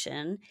of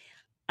action.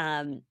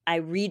 I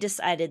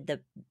redecided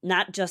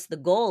not just the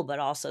goal, but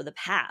also the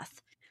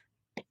path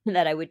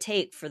that I would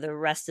take for the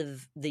rest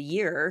of the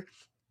year.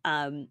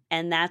 And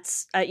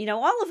that's,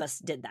 all of us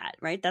did that,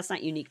 right? That's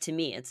not unique to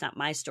me. It's not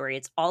my story.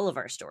 It's all of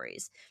our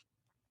stories.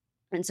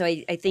 And so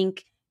I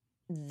think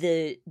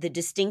the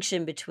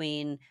distinction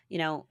between,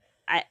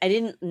 I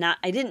didn't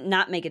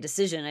not make a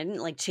decision. I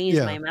didn't change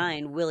my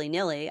mind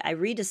willy-nilly. I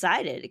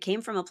redecided. It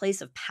came from a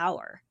place of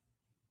power.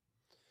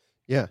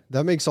 Yeah,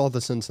 that makes all the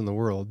sense in the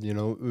world.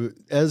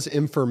 As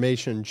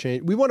information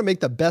change, we want to make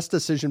the best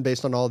decision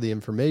based on all the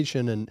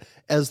information. And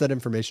as that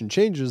information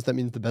changes, that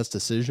means the best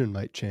decision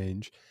might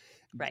change.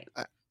 Right.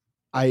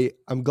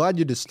 I'm glad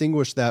you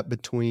distinguished that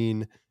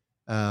between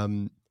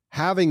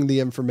having the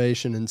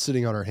information and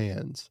sitting on our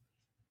hands.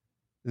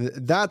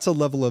 That's a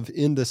level of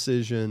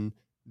indecision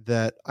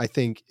that I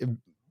think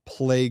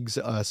plagues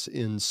us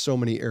in so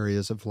many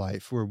areas of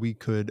life where we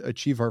could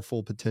achieve our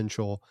full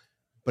potential.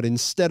 But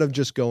instead of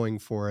just going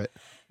for it,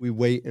 we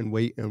wait and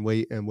wait and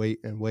wait and wait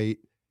and wait.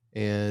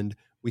 And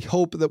we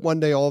hope that one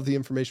day all of the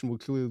information will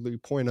clearly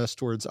point us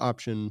towards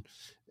option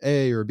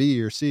A or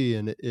B or C.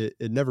 And it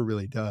never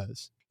really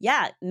does.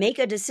 Yeah. Make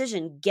a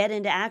decision, get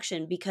into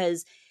action,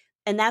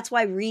 and that's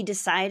why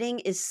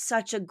redeciding is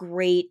such a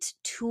great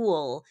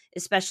tool,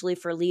 especially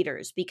for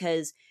leaders,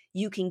 because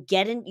you can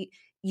get in,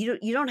 you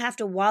don't have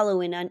to wallow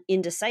in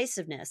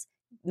indecisiveness.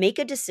 Make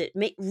a decision,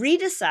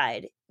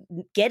 redecide,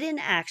 get in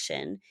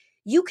action.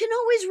 You can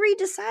always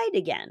redecide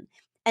again.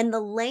 And the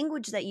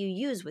language that you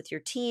use with your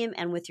team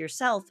and with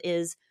yourself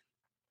is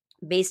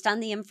based on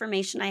the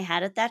information I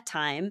had at that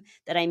time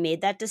that I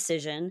made that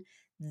decision.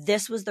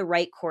 This was the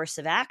right course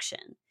of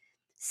action.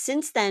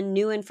 Since then,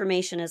 new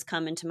information has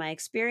come into my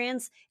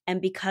experience.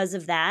 And because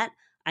of that,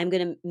 I'm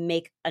going to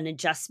make an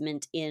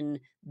adjustment in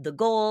the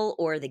goal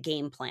or the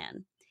game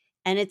plan.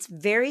 And it's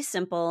very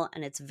simple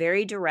and it's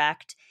very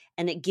direct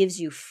and it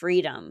gives you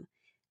freedom.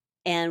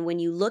 And when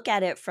you look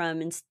at it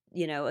from,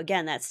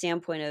 again, that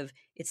standpoint of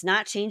it's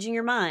not changing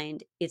your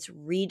mind, it's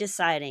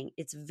redeciding.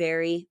 It's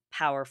very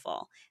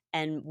powerful.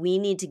 And we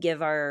need to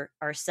give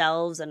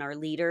ourselves and our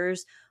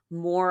leaders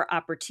more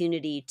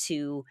opportunity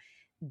to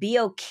be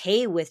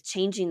okay with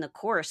changing the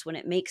course when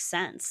it makes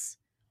sense.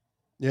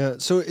 Yeah.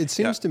 So it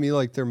seems to me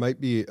like there might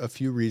be a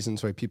few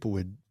reasons why people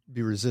would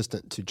be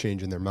resistant to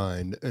changing their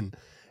mind. And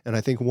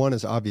I think one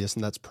is obvious,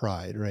 and that's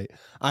pride, right?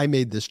 I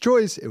made this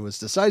choice. It was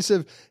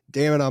decisive.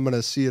 Damn it, I'm going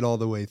to see it all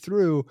the way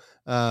through.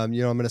 I'm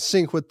going to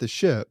sink with the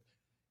ship.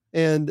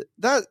 And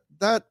that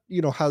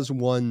has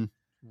one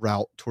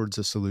route towards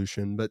a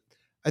solution. But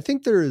I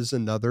think there is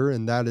another,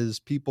 and that is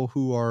people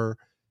who are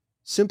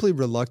simply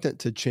reluctant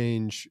to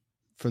change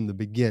from the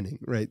beginning,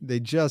 right? They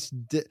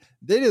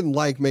didn't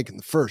like making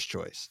the first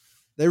choice.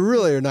 They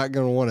really are not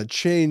going to want to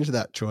change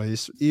that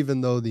choice, even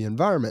though the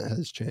environment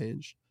has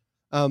changed.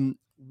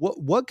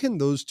 What can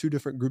those two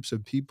different groups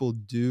of people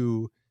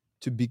do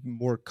to be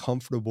more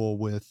comfortable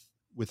with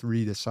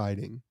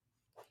redeciding?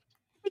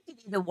 I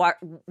think you need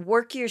to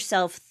work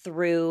yourself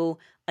through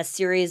a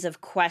series of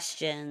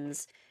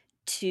questions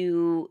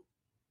to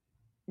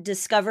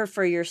discover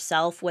for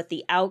yourself what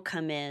the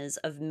outcome is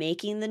of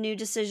making the new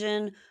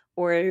decision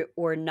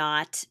or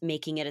not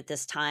making it at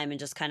this time and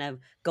just kind of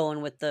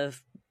going with the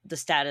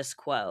status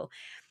quo.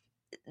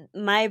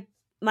 My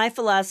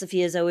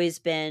philosophy has always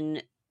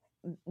been,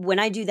 when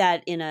I do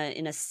that in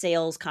a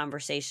sales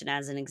conversation,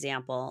 as an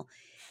example,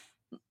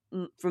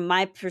 from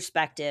my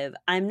perspective,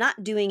 I'm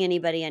not doing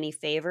anybody any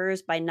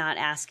favors by not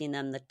asking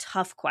them the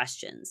tough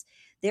questions.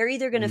 They're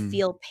either going to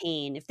feel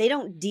pain. If they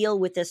don't deal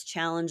with this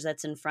challenge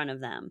that's in front of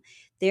them,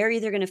 they're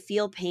either going to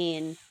feel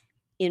pain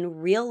in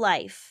real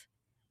life,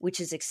 which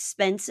is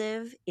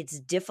expensive, it's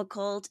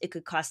difficult, it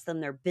could cost them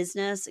their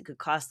business, it could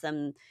cost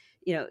them,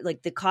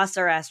 the costs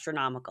are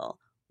astronomical,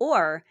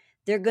 or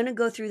they're going to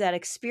go through that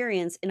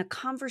experience in a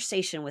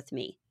conversation with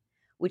me,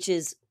 which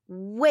is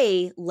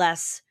way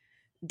less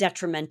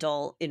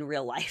detrimental in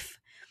real life.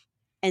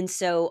 And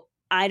so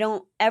I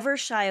don't ever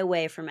shy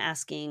away from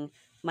asking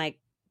my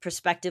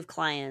prospective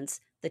clients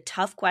the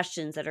tough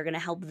questions that are going to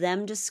help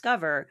them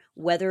discover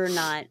whether or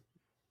not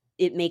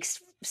it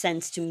makes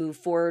sense to move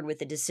forward with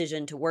the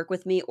decision to work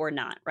with me or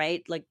not,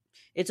 right? Like,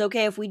 it's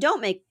okay if we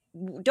don't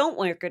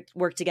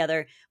work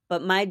together,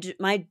 but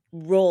my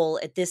role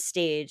at this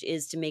stage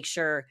is to make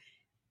sure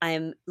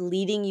I'm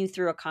leading you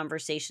through a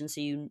conversation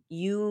so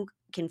you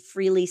can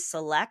freely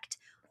select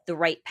the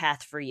right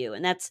path for you.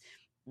 And that's,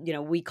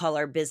 we call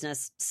our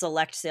business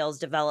Select Sales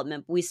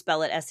Development. We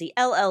spell it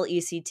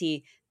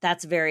SELLECT.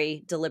 That's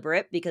very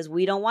deliberate because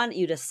we don't want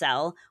you to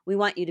sell. We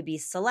want you to be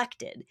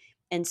selected.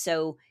 And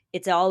so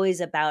it's always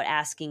about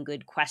asking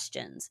good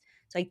questions.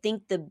 So I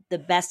think the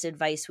best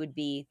advice would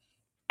be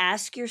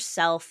ask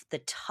yourself the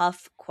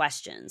tough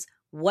questions.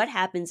 What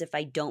happens if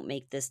I don't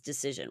make this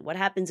decision? What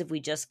happens if we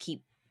just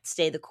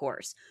stay the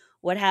course?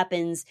 What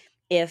happens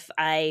if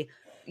I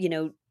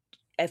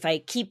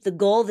keep the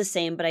goal the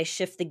same, but I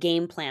shift the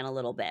game plan a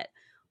little bit?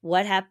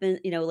 What happens,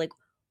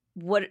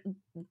 what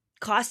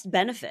cost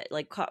benefit?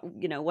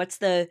 What's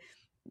the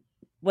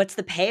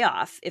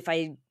payoff if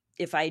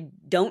I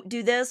don't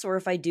do this or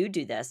if I do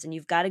this? And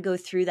you've got to go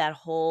through that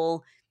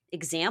whole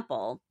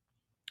example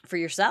for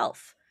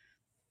yourself.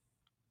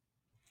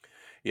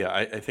 Yeah,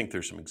 I think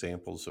there's some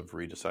examples of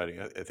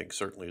redeciding. I think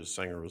certainly, as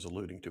Sanger was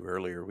alluding to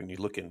earlier, when you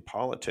look in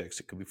politics,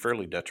 it could be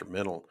fairly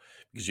detrimental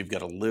because you've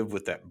got to live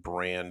with that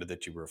brand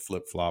that you were a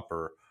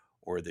flip-flopper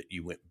or that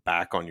you went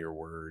back on your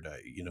word.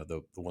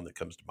 The one that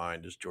comes to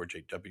mind is George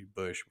H.W.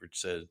 Bush, which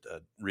said,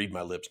 read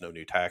my lips, no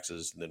new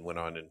taxes, and then went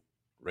on and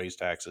raised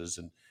taxes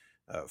and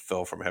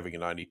fell from having a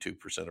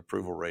 92%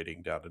 approval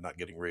rating down to not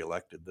getting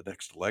reelected the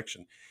next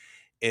election.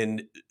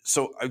 And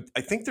so I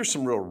think there's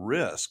some real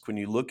risk when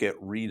you look at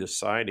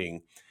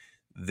redeciding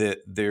that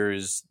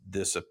there's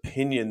this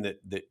opinion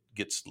that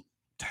gets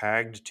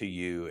tagged to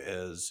you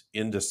as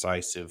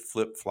indecisive,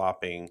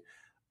 flip-flopping,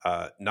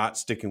 not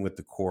sticking with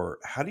the core.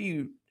 How do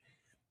you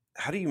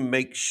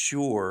make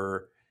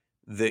sure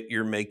that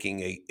you're making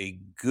a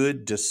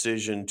good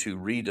decision to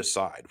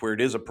redecide where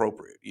it is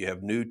appropriate? You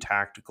have new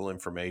tactical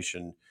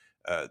information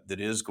that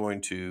is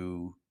going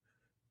to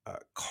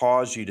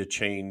cause you to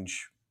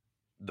change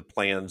the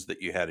plans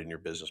that you had in your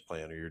business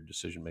plan or your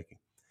decision making,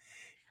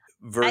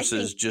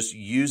 versus just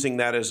using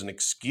that as an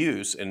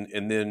excuse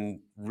and then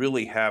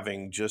really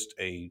having just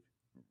a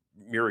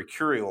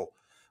mercurial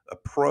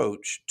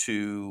approach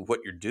to what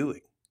you're doing.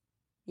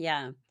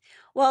 Yeah.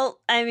 Well,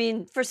 I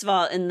mean, first of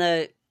all, in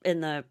the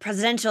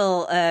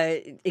presidential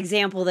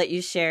example that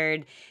you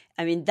shared,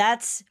 I mean,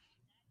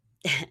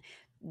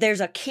 there's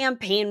a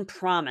campaign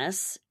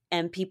promise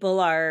and people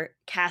are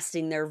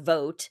casting their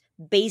vote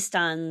based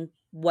on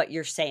what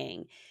you're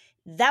saying.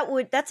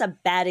 That's a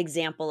bad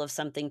example of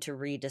something to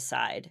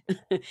redecide.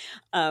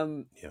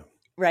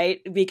 Right?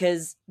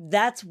 Because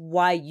that's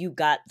why you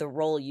got the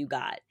role you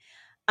got.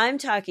 I'm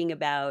talking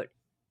about,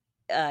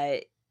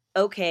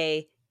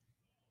 okay,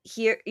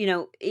 here,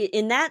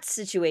 in that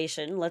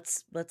situation,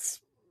 let's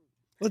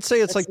say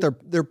it's like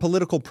their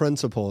political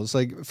principles.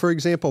 Like, for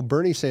example,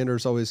 Bernie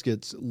Sanders always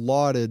gets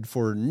lauded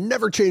for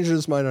never changing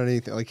his mind on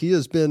anything. Like, he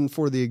has been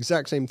for the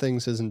exact same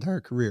things his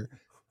entire career.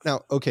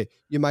 Now, okay,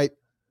 you might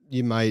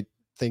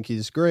think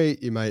he's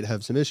great. You might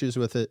have some issues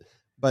with it,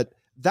 but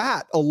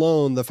that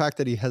alone, the fact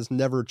that he has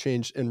never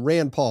changed, and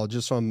Rand Paul,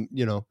 just so I'm,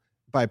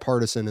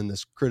 bipartisan in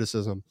this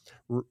criticism,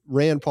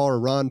 Rand Paul or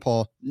Ron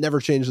Paul never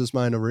changed his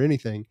mind over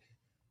anything.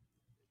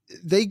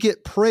 They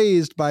get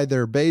praised by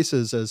their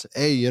bases as,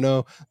 hey,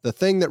 the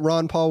thing that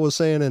Ron Paul was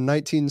saying in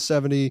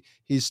 1970,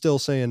 he's still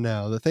saying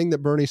now. The thing that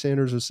Bernie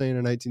Sanders was saying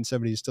in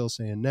 1970, he's still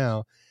saying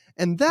now.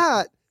 And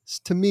that,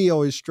 to me,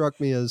 always struck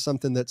me as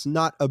something that's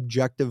not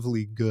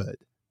objectively good.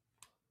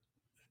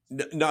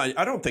 No,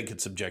 I don't think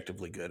it's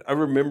objectively good. I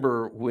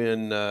remember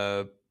when,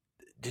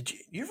 did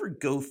you ever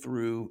go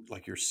through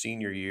like your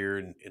senior year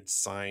and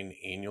sign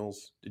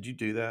annuals? Did you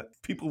do that?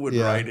 People would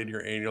write in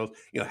your annuals,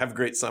 have a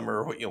great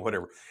summer or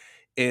whatever.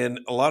 And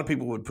a lot of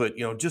people would put,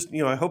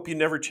 I hope you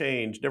never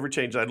change.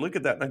 I'd look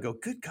at that and I'd go,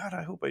 good God,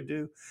 I hope I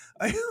do.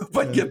 I hope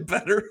I get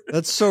better.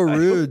 That's so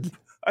rude.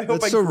 I hope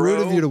That's so rude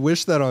of you to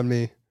wish that on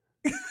me.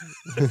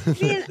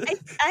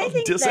 I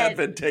think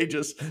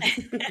disadvantageous.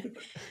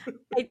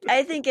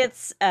 I think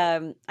it's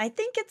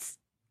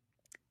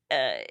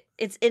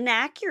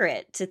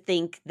inaccurate to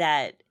think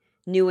that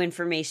new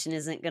information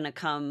isn't going to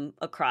come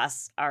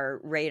across our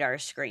radar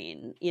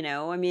screen.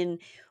 I mean,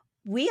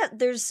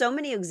 there's so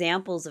many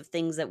examples of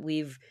things that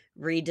we've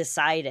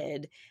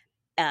redecided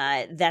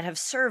that have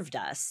served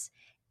us.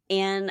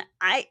 And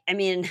I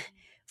mean,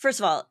 first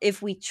of all,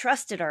 if we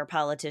trusted our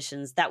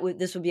politicians,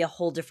 this would be a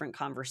whole different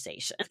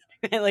conversation.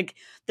 Like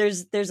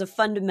there's a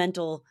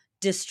fundamental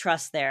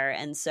distrust there.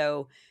 And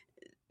so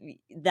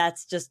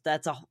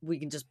we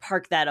can just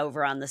park that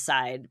over on the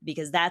side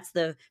because that's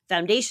the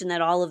foundation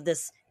that all of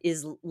this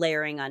is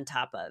layering on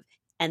top of.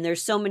 And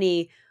there's so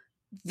many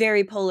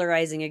very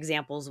polarizing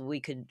examples we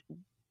could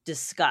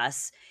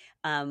discuss.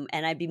 And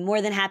I'd be more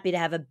than happy to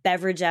have a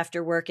beverage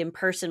after work in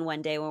person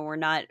one day when we're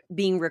not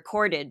being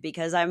recorded,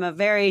 because I'm a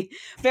very,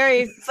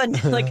 very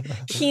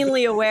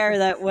keenly aware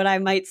that what I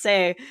might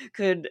say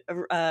could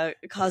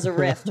cause a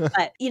rift.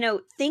 But,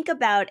 think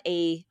about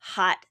a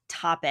hot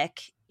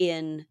topic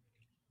in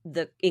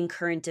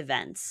current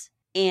events.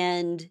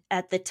 And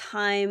at the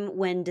time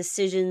when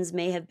decisions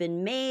may have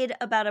been made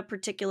about a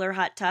particular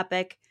hot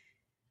topic,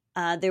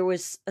 there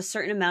was a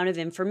certain amount of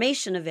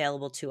information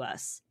available to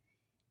us.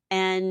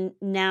 And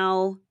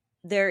now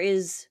there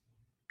is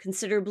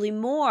considerably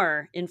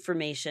more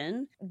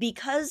information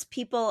because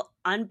people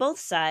on both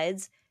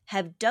sides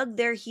have dug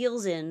their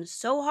heels in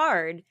so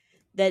hard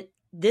that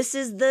this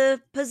is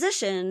the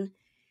position.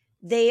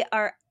 They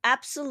are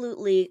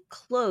absolutely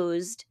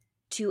closed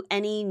to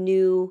any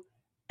new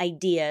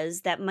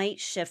ideas that might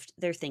shift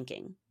their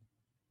thinking.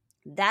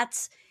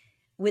 That's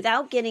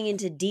without getting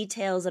into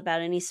details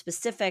about any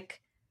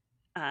specific,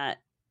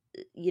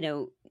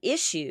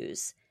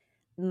 issues.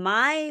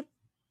 My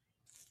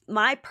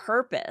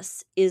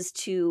purpose is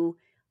to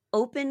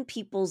open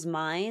people's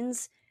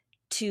minds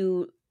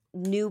to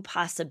new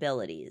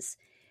possibilities.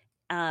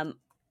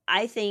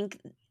 I think,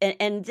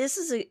 and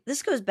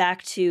this goes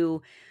back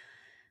to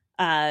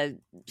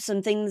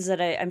some things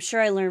that I'm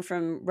sure I learned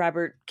from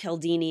Robert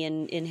Cialdini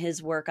in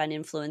his work on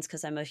influence,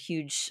 because I'm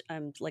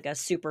like a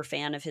super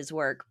fan of his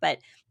work. But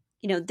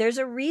there's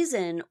a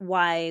reason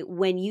why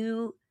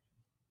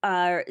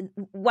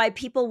why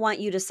people want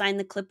you to sign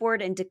the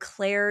clipboard and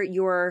declare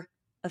your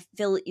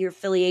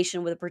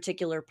affiliation with a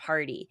particular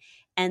party,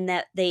 and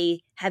that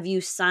they have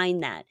you sign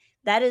that.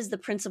 That is the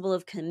principle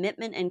of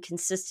commitment and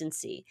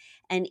consistency.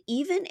 And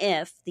even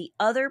if the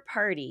other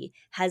party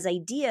has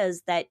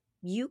ideas that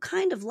you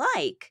kind of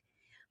like,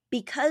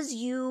 because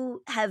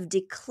you have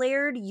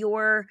declared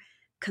your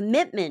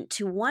commitment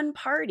to one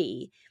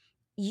party,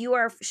 you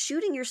are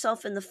shooting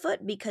yourself in the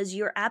foot, because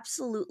you're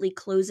absolutely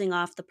closing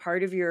off the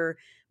part of your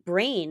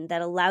brain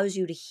that allows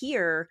you to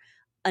hear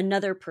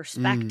another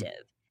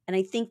perspective. And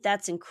I think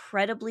that's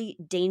incredibly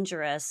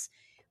dangerous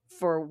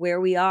for where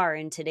we are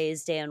in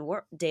today's day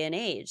and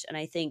age. And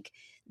I think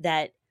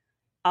that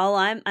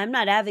I'm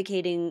not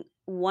advocating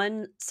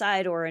one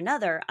side or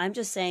another. I'm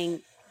just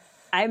saying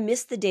I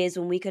miss the days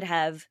when we could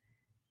have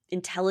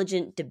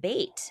intelligent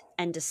debate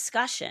and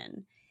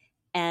discussion.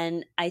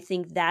 And I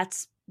think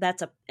that's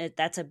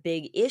a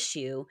big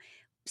issue.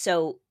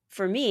 So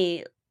for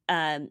me,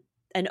 an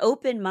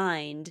open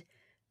mind,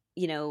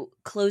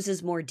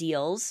 closes more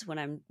deals when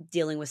I'm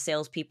dealing with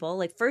salespeople.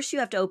 Like, first you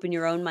have to open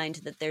your own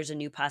mind that there's a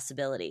new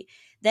possibility.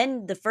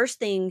 Then the first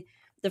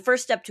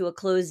step to a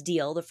closed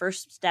deal, the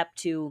first step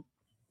to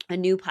a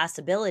new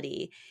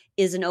possibility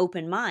is an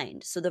open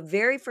mind. So the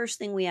very first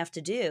thing we have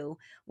to do,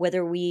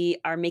 whether we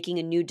are making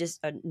a new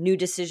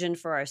decision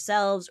for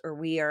ourselves, or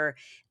we are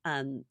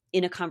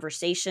in a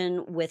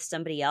conversation with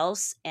somebody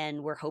else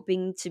and we're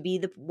hoping to be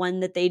the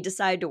one that they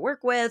decide to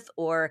work with,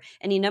 or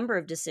any number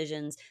of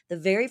decisions, the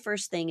very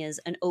first thing is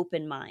an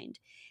open mind.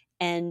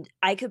 And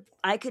I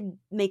could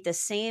make the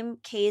same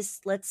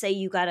case. Let's say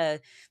you got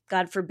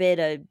God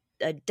forbid,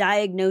 a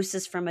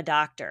diagnosis from a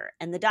doctor,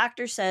 and the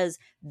doctor says,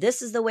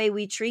 this is the way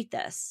we treat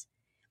this.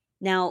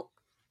 Now,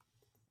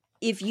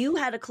 if you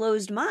had a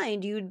closed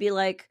mind, you would be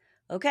like,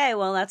 okay,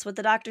 well, that's what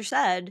the doctor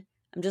said.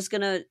 I'm just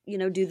going to,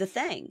 do the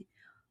thing.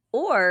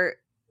 Or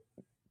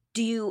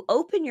do you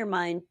open your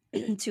mind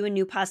to a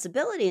new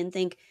possibility and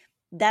think,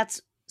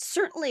 that's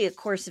certainly a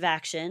course of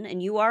action,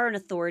 and you are an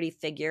authority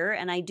figure,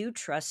 and I do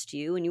trust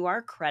you, and you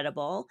are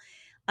credible.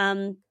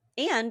 And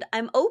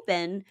I'm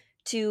open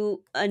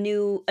to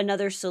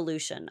another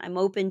solution. I'm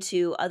open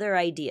to other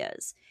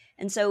ideas.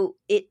 And so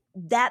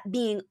that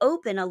being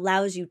open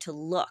allows you to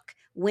look.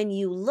 When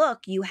you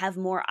look, you have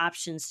more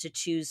options to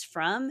choose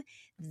from.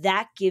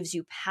 That gives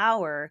you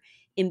power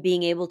in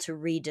being able to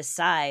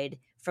redecide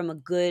from a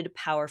good,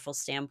 powerful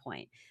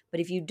standpoint.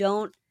 But if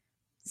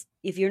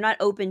you're not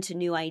open to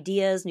new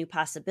ideas, new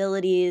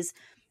possibilities,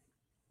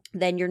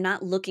 then you're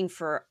not looking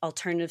for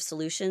alternative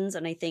solutions.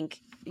 And I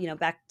think,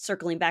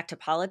 circling back to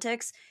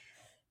politics,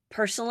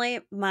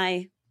 personally,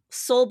 my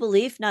sole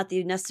belief, not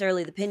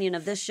necessarily the opinion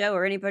of this show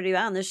or anybody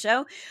on this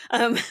show,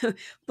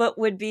 but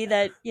would be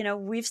that,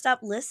 we've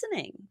stopped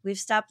listening. We've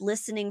stopped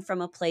listening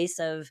from a place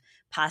of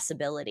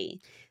possibility.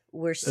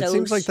 It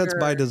seems like that's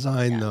by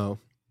design, though.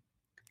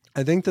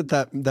 I think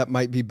that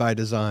might be by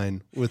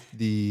design with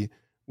the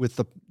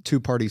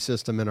two-party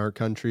system in our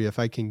country. If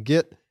I can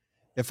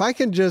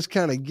just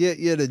kind of get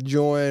you to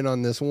join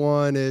on this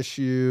one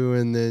issue,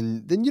 and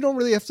then you don't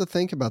really have to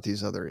think about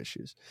these other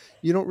issues.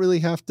 You don't really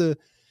have to,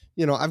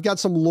 I've got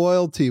some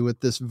loyalty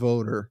with this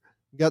voter,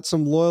 got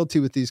some loyalty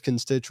with these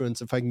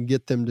constituents. If I can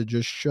get them to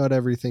just shut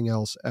everything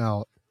else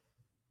out.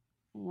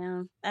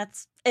 Yeah,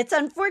 it's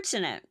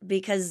unfortunate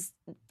because,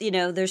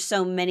 there's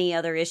so many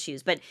other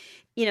issues, but,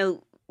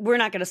 we're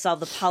not going to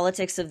solve the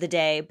politics of the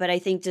day. But I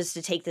think just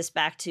to take this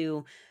back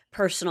to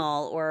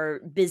personal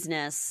or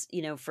business,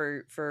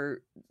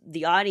 for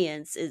the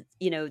audience,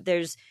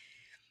 there's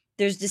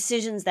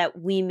decisions that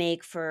we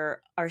make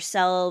for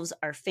ourselves,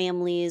 our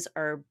families,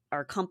 our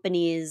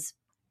companies,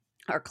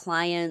 our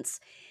clients,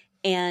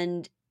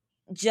 and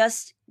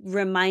just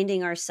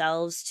reminding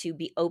ourselves to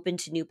be open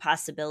to new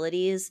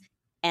possibilities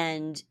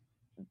and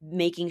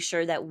making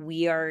sure that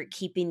we are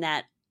keeping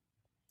that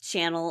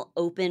channel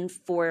open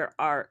for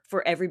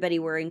everybody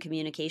we're in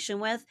communication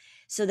with,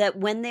 so that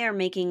when they are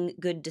making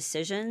good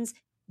decisions,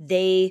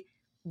 they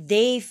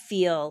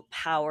feel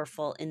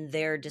powerful in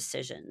their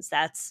decisions.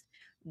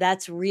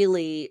 That's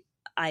really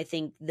I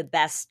think the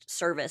best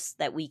service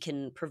that we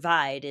can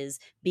provide is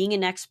being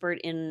an expert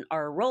in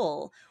our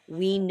role.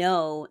 We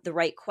know the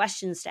right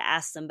questions to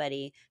ask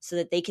somebody so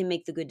that they can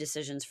make the good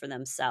decisions for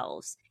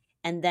themselves.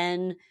 And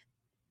then,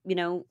 you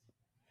know,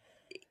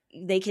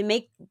 they can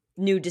make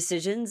new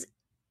decisions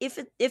if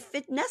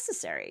it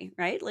necessary,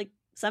 right? Like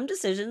some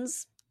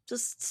decisions,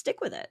 just stick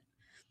with it.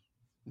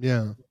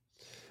 Yeah.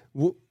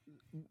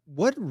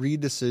 What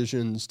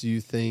redecisions do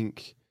you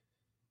think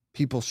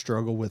people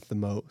struggle with the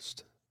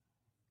most?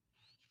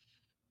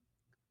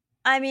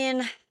 I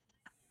mean,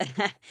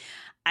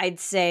 I'd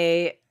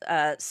say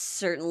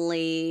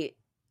certainly,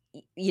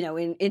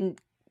 in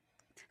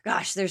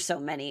gosh, there's so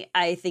many.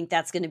 I think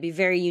that's going to be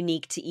very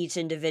unique to each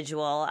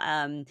individual,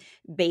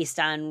 based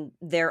on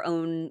their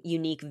own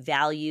unique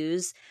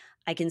values.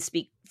 I can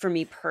speak for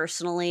me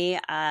personally.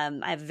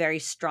 I have very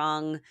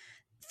strong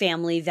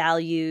family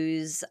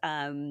values,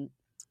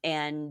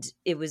 and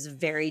it was a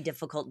very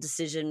difficult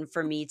decision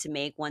for me to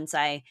make once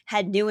I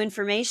had new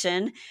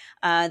information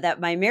that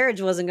my marriage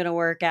wasn't going to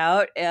work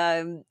out.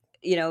 It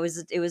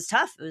was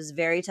tough. It was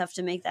very tough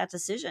to make that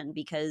decision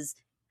because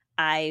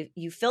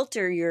you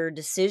filter your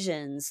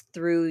decisions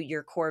through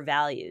your core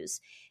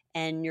values,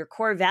 and your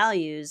core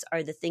values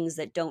are the things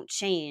that don't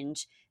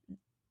change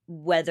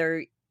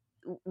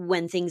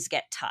when things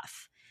get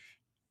tough.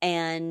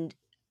 And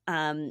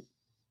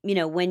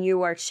when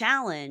you are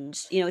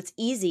challenged, it's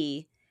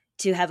easy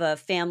to have a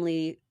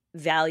family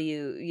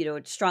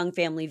value, strong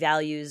family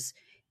values,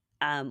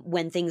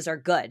 when things are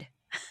good,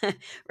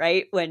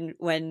 right?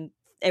 When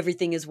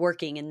everything is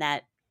working in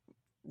that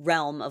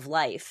realm of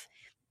life.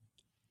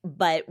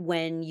 But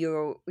when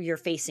you're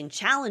facing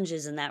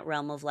challenges in that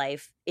realm of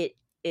life,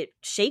 it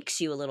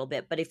shakes you a little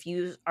bit. But if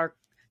you are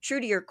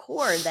true to your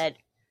core, that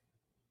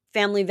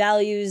family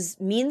values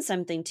mean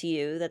something to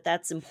you,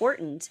 that's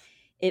important,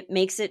 it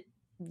makes it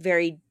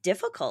very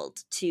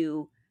difficult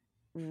to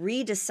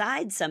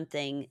redecide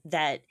something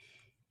that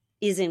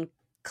is in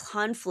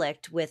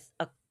conflict with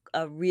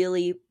a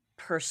really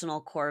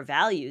personal core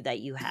value that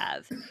you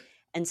have.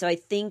 And so I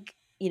think,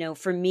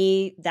 for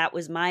me, that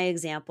was my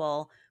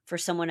example. For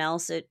someone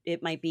else,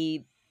 it might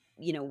be,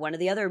 one of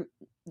the other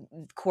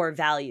core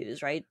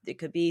values, right? It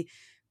could be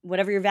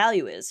whatever your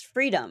value is,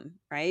 freedom,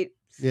 right?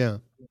 Yeah.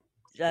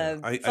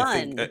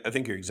 Fun. I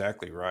think you're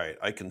exactly right.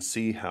 I can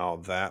see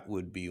how that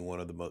would be one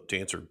of the to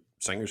answer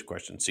Sanger's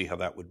question, see how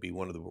that would be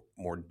one of the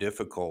more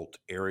difficult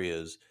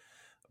areas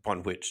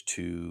upon which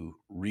to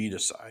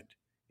redecide.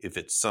 If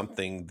it's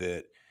something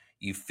that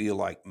you feel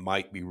like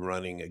might be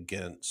running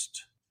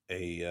against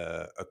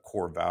a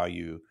core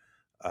value,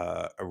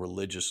 a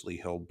religiously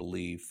held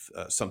belief,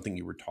 something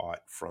you were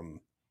taught from,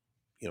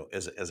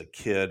 as a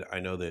kid. I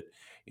know that,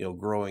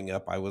 growing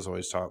up, I was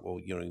always taught, well,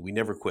 we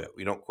never quit.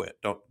 We don't quit.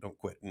 Don't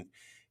quit.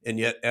 And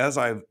yet, as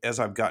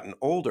I've gotten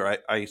older,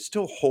 I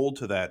still hold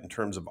to that in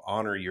terms of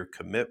honor your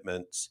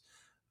commitments,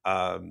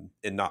 and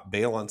not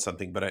bail on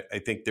something. But I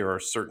think there are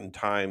certain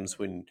times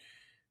when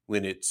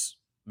it's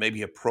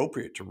maybe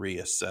appropriate to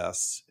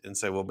reassess and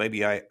say, well,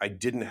 maybe I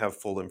didn't have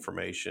full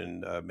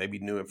information. Maybe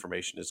new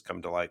information has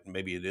come to light, and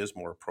maybe it is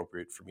more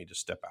appropriate for me to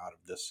step out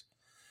of this.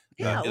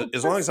 Yeah,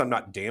 As long as I'm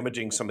not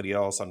damaging somebody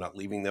else, I'm not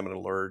leaving them in a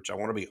lurch. I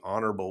want to be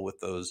honorable with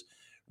those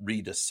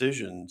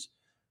redecisions,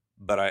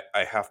 but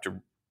I have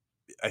to.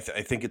 I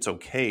think it's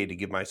okay to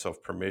give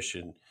myself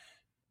permission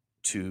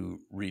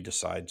to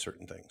redecide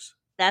certain things.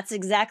 That's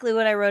exactly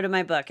what I wrote in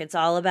my book. It's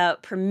all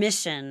about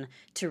permission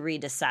to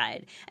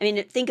redecide. I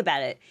mean, think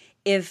about it.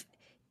 If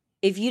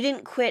you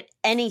didn't quit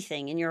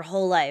anything in your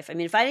whole life, I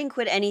mean, if I didn't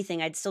quit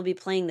anything, I'd still be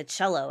playing the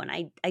cello, and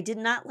I did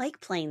not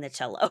like playing the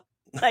cello.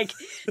 Like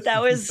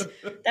that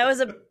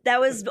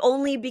was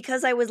only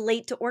because I was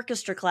late to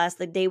orchestra class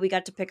the day we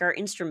got to pick our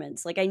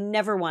instruments. Like I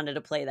never wanted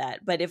to play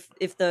that. But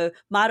if the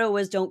motto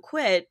was don't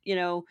quit,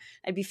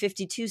 I'd be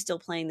 52 still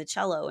playing the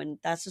cello, and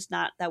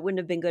that wouldn't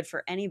have been good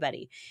for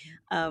anybody.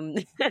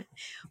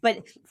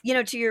 But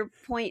to your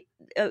point,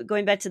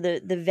 going back to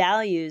the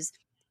values,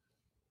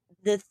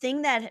 the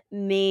thing that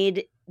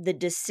made the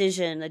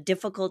decision a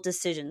difficult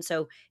decision.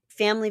 So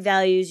family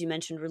values, you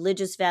mentioned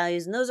religious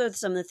values, and those are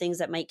some of the things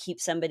that might keep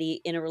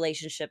somebody in a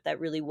relationship that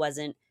really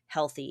wasn't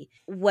healthy.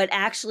 What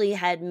actually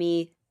had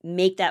me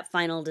make that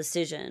final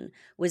decision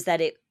was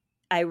that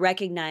I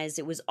recognized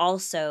it was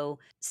also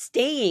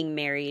staying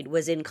married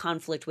was in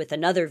conflict with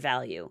another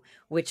value,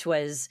 which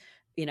was,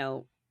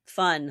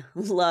 fun,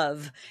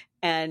 love.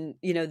 And,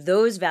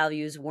 those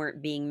values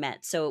weren't being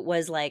met. So it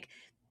was like,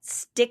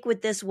 stick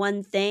with this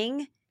one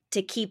thing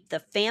to keep the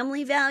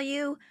family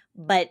value,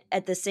 but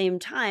at the same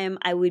time,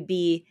 I would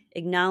be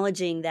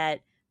acknowledging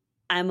that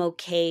I'm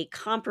okay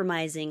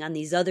compromising on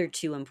these other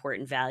two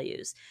important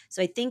values.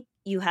 So I think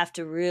you have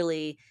to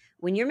really,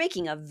 when you're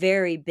making a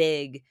very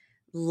big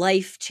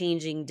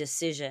life-changing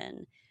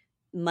decision,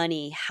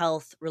 money,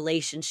 health,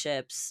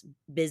 relationships,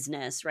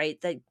 business, right?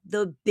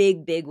 The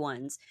big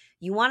ones,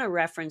 you want to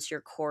reference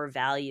your core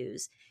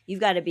values.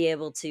 You've got to be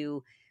able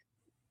to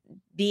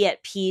be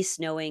at peace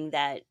knowing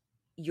that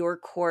your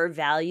core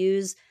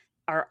values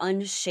are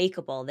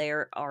unshakable. They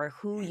are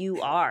who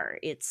you are.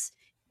 It's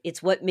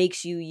It's what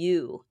makes you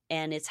you,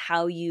 and it's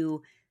how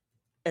you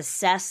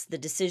assess the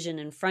decision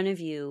in front of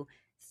you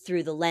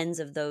through the lens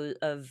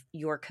of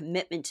your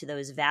commitment to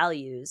those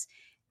values.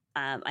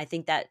 I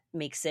think that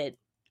makes it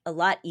a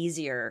lot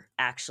easier,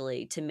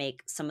 actually, to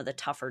make some of the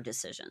tougher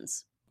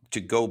decisions. To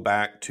go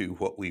back to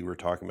what we were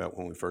talking about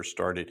when we first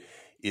started,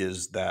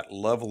 is that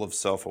level of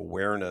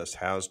self-awareness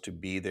has to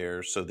be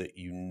there so that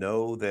you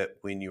know that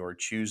when you are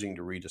choosing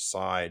to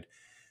redecide,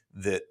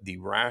 that the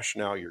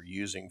rationale you're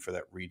using for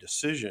that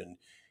redecision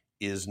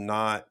is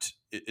not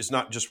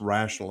just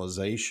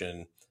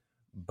rationalization,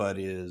 but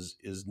is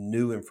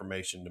new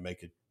information to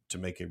make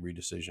a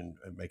redecision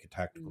and make a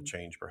tactical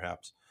change,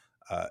 perhaps,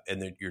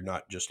 and that you're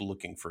not just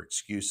looking for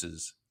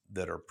excuses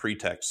that are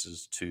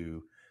pretexts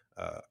to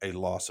a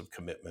loss of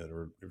commitment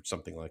or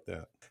something like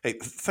that. Hey,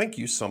 thank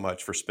you so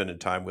much for spending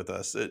time with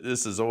us.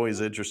 This is always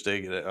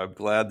interesting, and I'm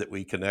glad that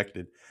we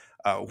connected.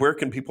 Where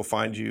can people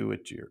find you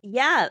at your?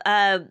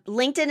 Yeah,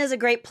 LinkedIn is a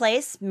great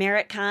place.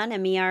 Merit Kahn,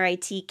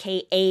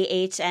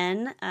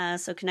 MERITKAHN.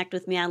 So connect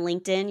with me on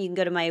LinkedIn. You can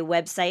go to my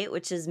website,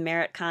 which is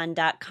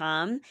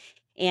meritkahn.com.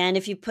 And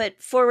if you put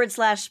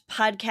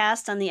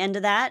 /podcast on the end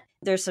of that,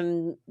 there's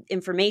some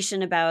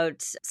information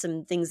about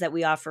some things that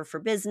we offer for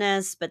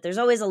business, but there's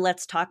always a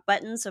let's talk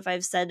button. So if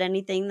I've said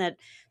anything that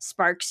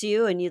sparks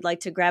you and you'd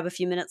like to grab a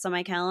few minutes on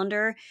my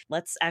calendar,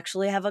 let's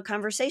actually have a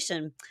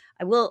conversation.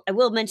 I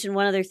will mention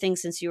one other thing,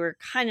 since you were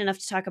kind enough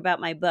to talk about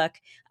my book.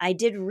 I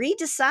did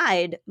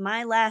redecide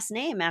my last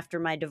name after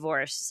my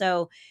divorce.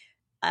 So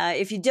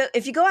if you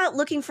go out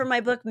looking for my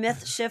book,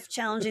 Myth Shift,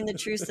 Challenging the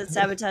Truths That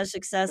Sabotage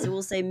Success, it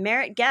will say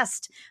Merit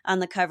Guest on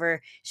the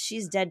cover.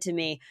 She's dead to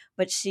me,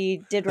 but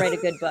she did write a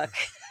good book.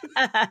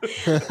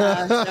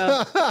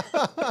 So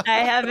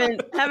I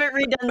haven't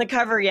redone the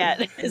cover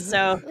yet,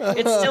 so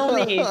it's still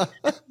me.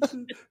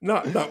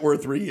 Not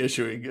worth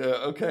reissuing.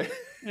 Okay.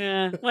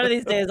 Yeah, one of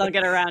these days I'll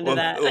get around to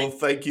that. Well,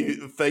 thank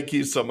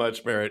you so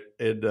much, Merit,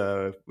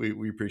 and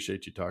we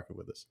appreciate you talking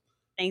with us.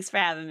 Thanks for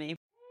having me.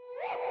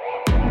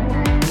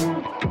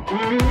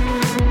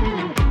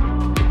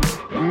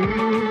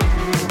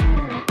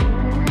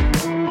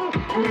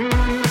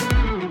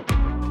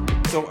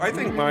 So I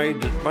think my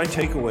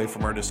takeaway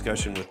from our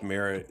discussion with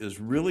Merit is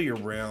really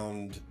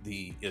around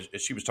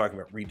as she was talking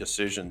about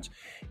redecisions,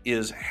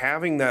 is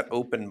having that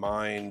open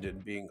mind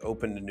and being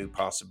open to new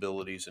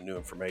possibilities and new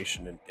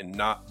information, and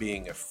not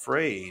being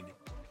afraid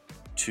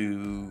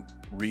to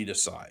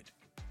redecide,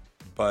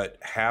 but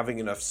having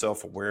enough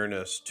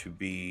self-awareness to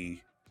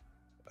be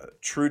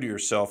true to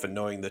yourself, and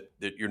knowing that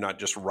you're not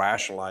just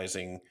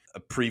rationalizing a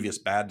previous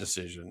bad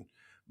decision,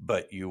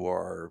 but you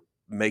are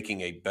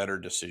making a better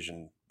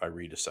decision by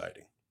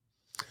redeciding.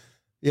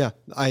 Yeah,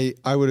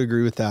 I would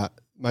agree with that.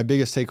 My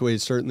biggest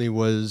takeaway certainly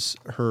was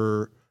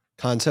her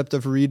concept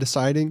of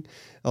redeciding.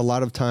 A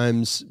lot of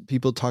times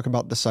people talk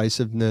about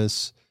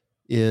decisiveness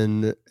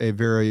in a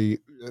very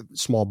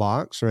small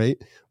box,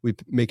 right? We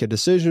make a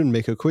decision,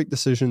 make a quick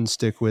decision,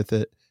 stick with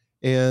it.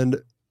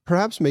 And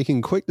perhaps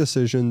making quick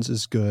decisions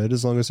is good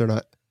as long as they're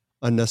not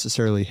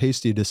unnecessarily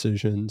hasty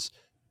decisions.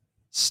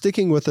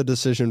 Sticking with a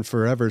decision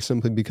forever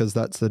simply because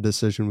that's the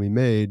decision we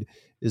made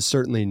is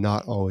certainly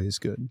not always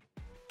good.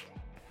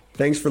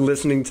 Thanks for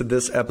listening to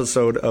this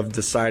episode of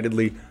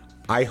Decidedly.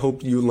 I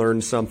hope you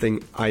learned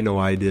something. I know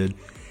I did.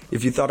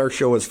 If you thought our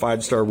show was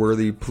 5-star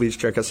worthy, please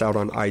check us out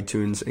on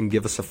iTunes and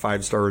give us a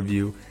 5-star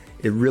review.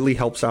 It really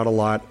helps out a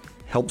lot,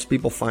 helps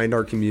people find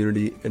our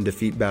community and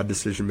defeat bad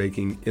decision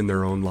making in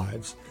their own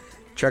lives.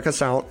 Check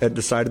us out at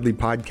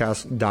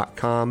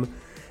decidedlypodcast.com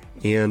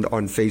and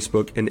on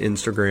Facebook and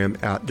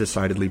Instagram at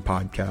Decidedly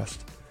Podcast.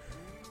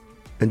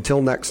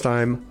 Until next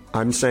time,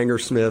 I'm Sanger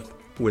Smith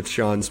with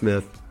Sean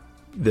Smith.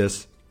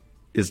 This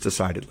is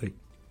Decidedly.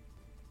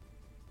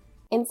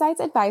 Insights,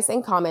 advice,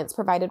 and comments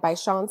provided by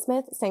Sean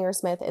Smith, Sanger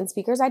Smith, and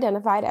speakers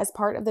identified as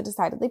part of the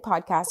Decidedly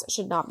podcast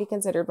should not be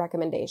considered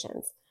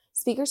recommendations.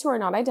 Speakers who are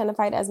not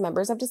identified as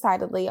members of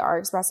Decidedly are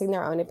expressing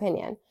their own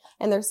opinion,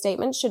 and their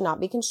statements should not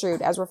be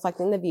construed as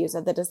reflecting the views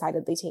of the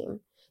Decidedly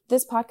team.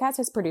 This podcast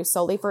is produced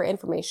solely for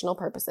informational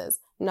purposes,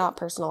 not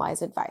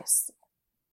personalized advice.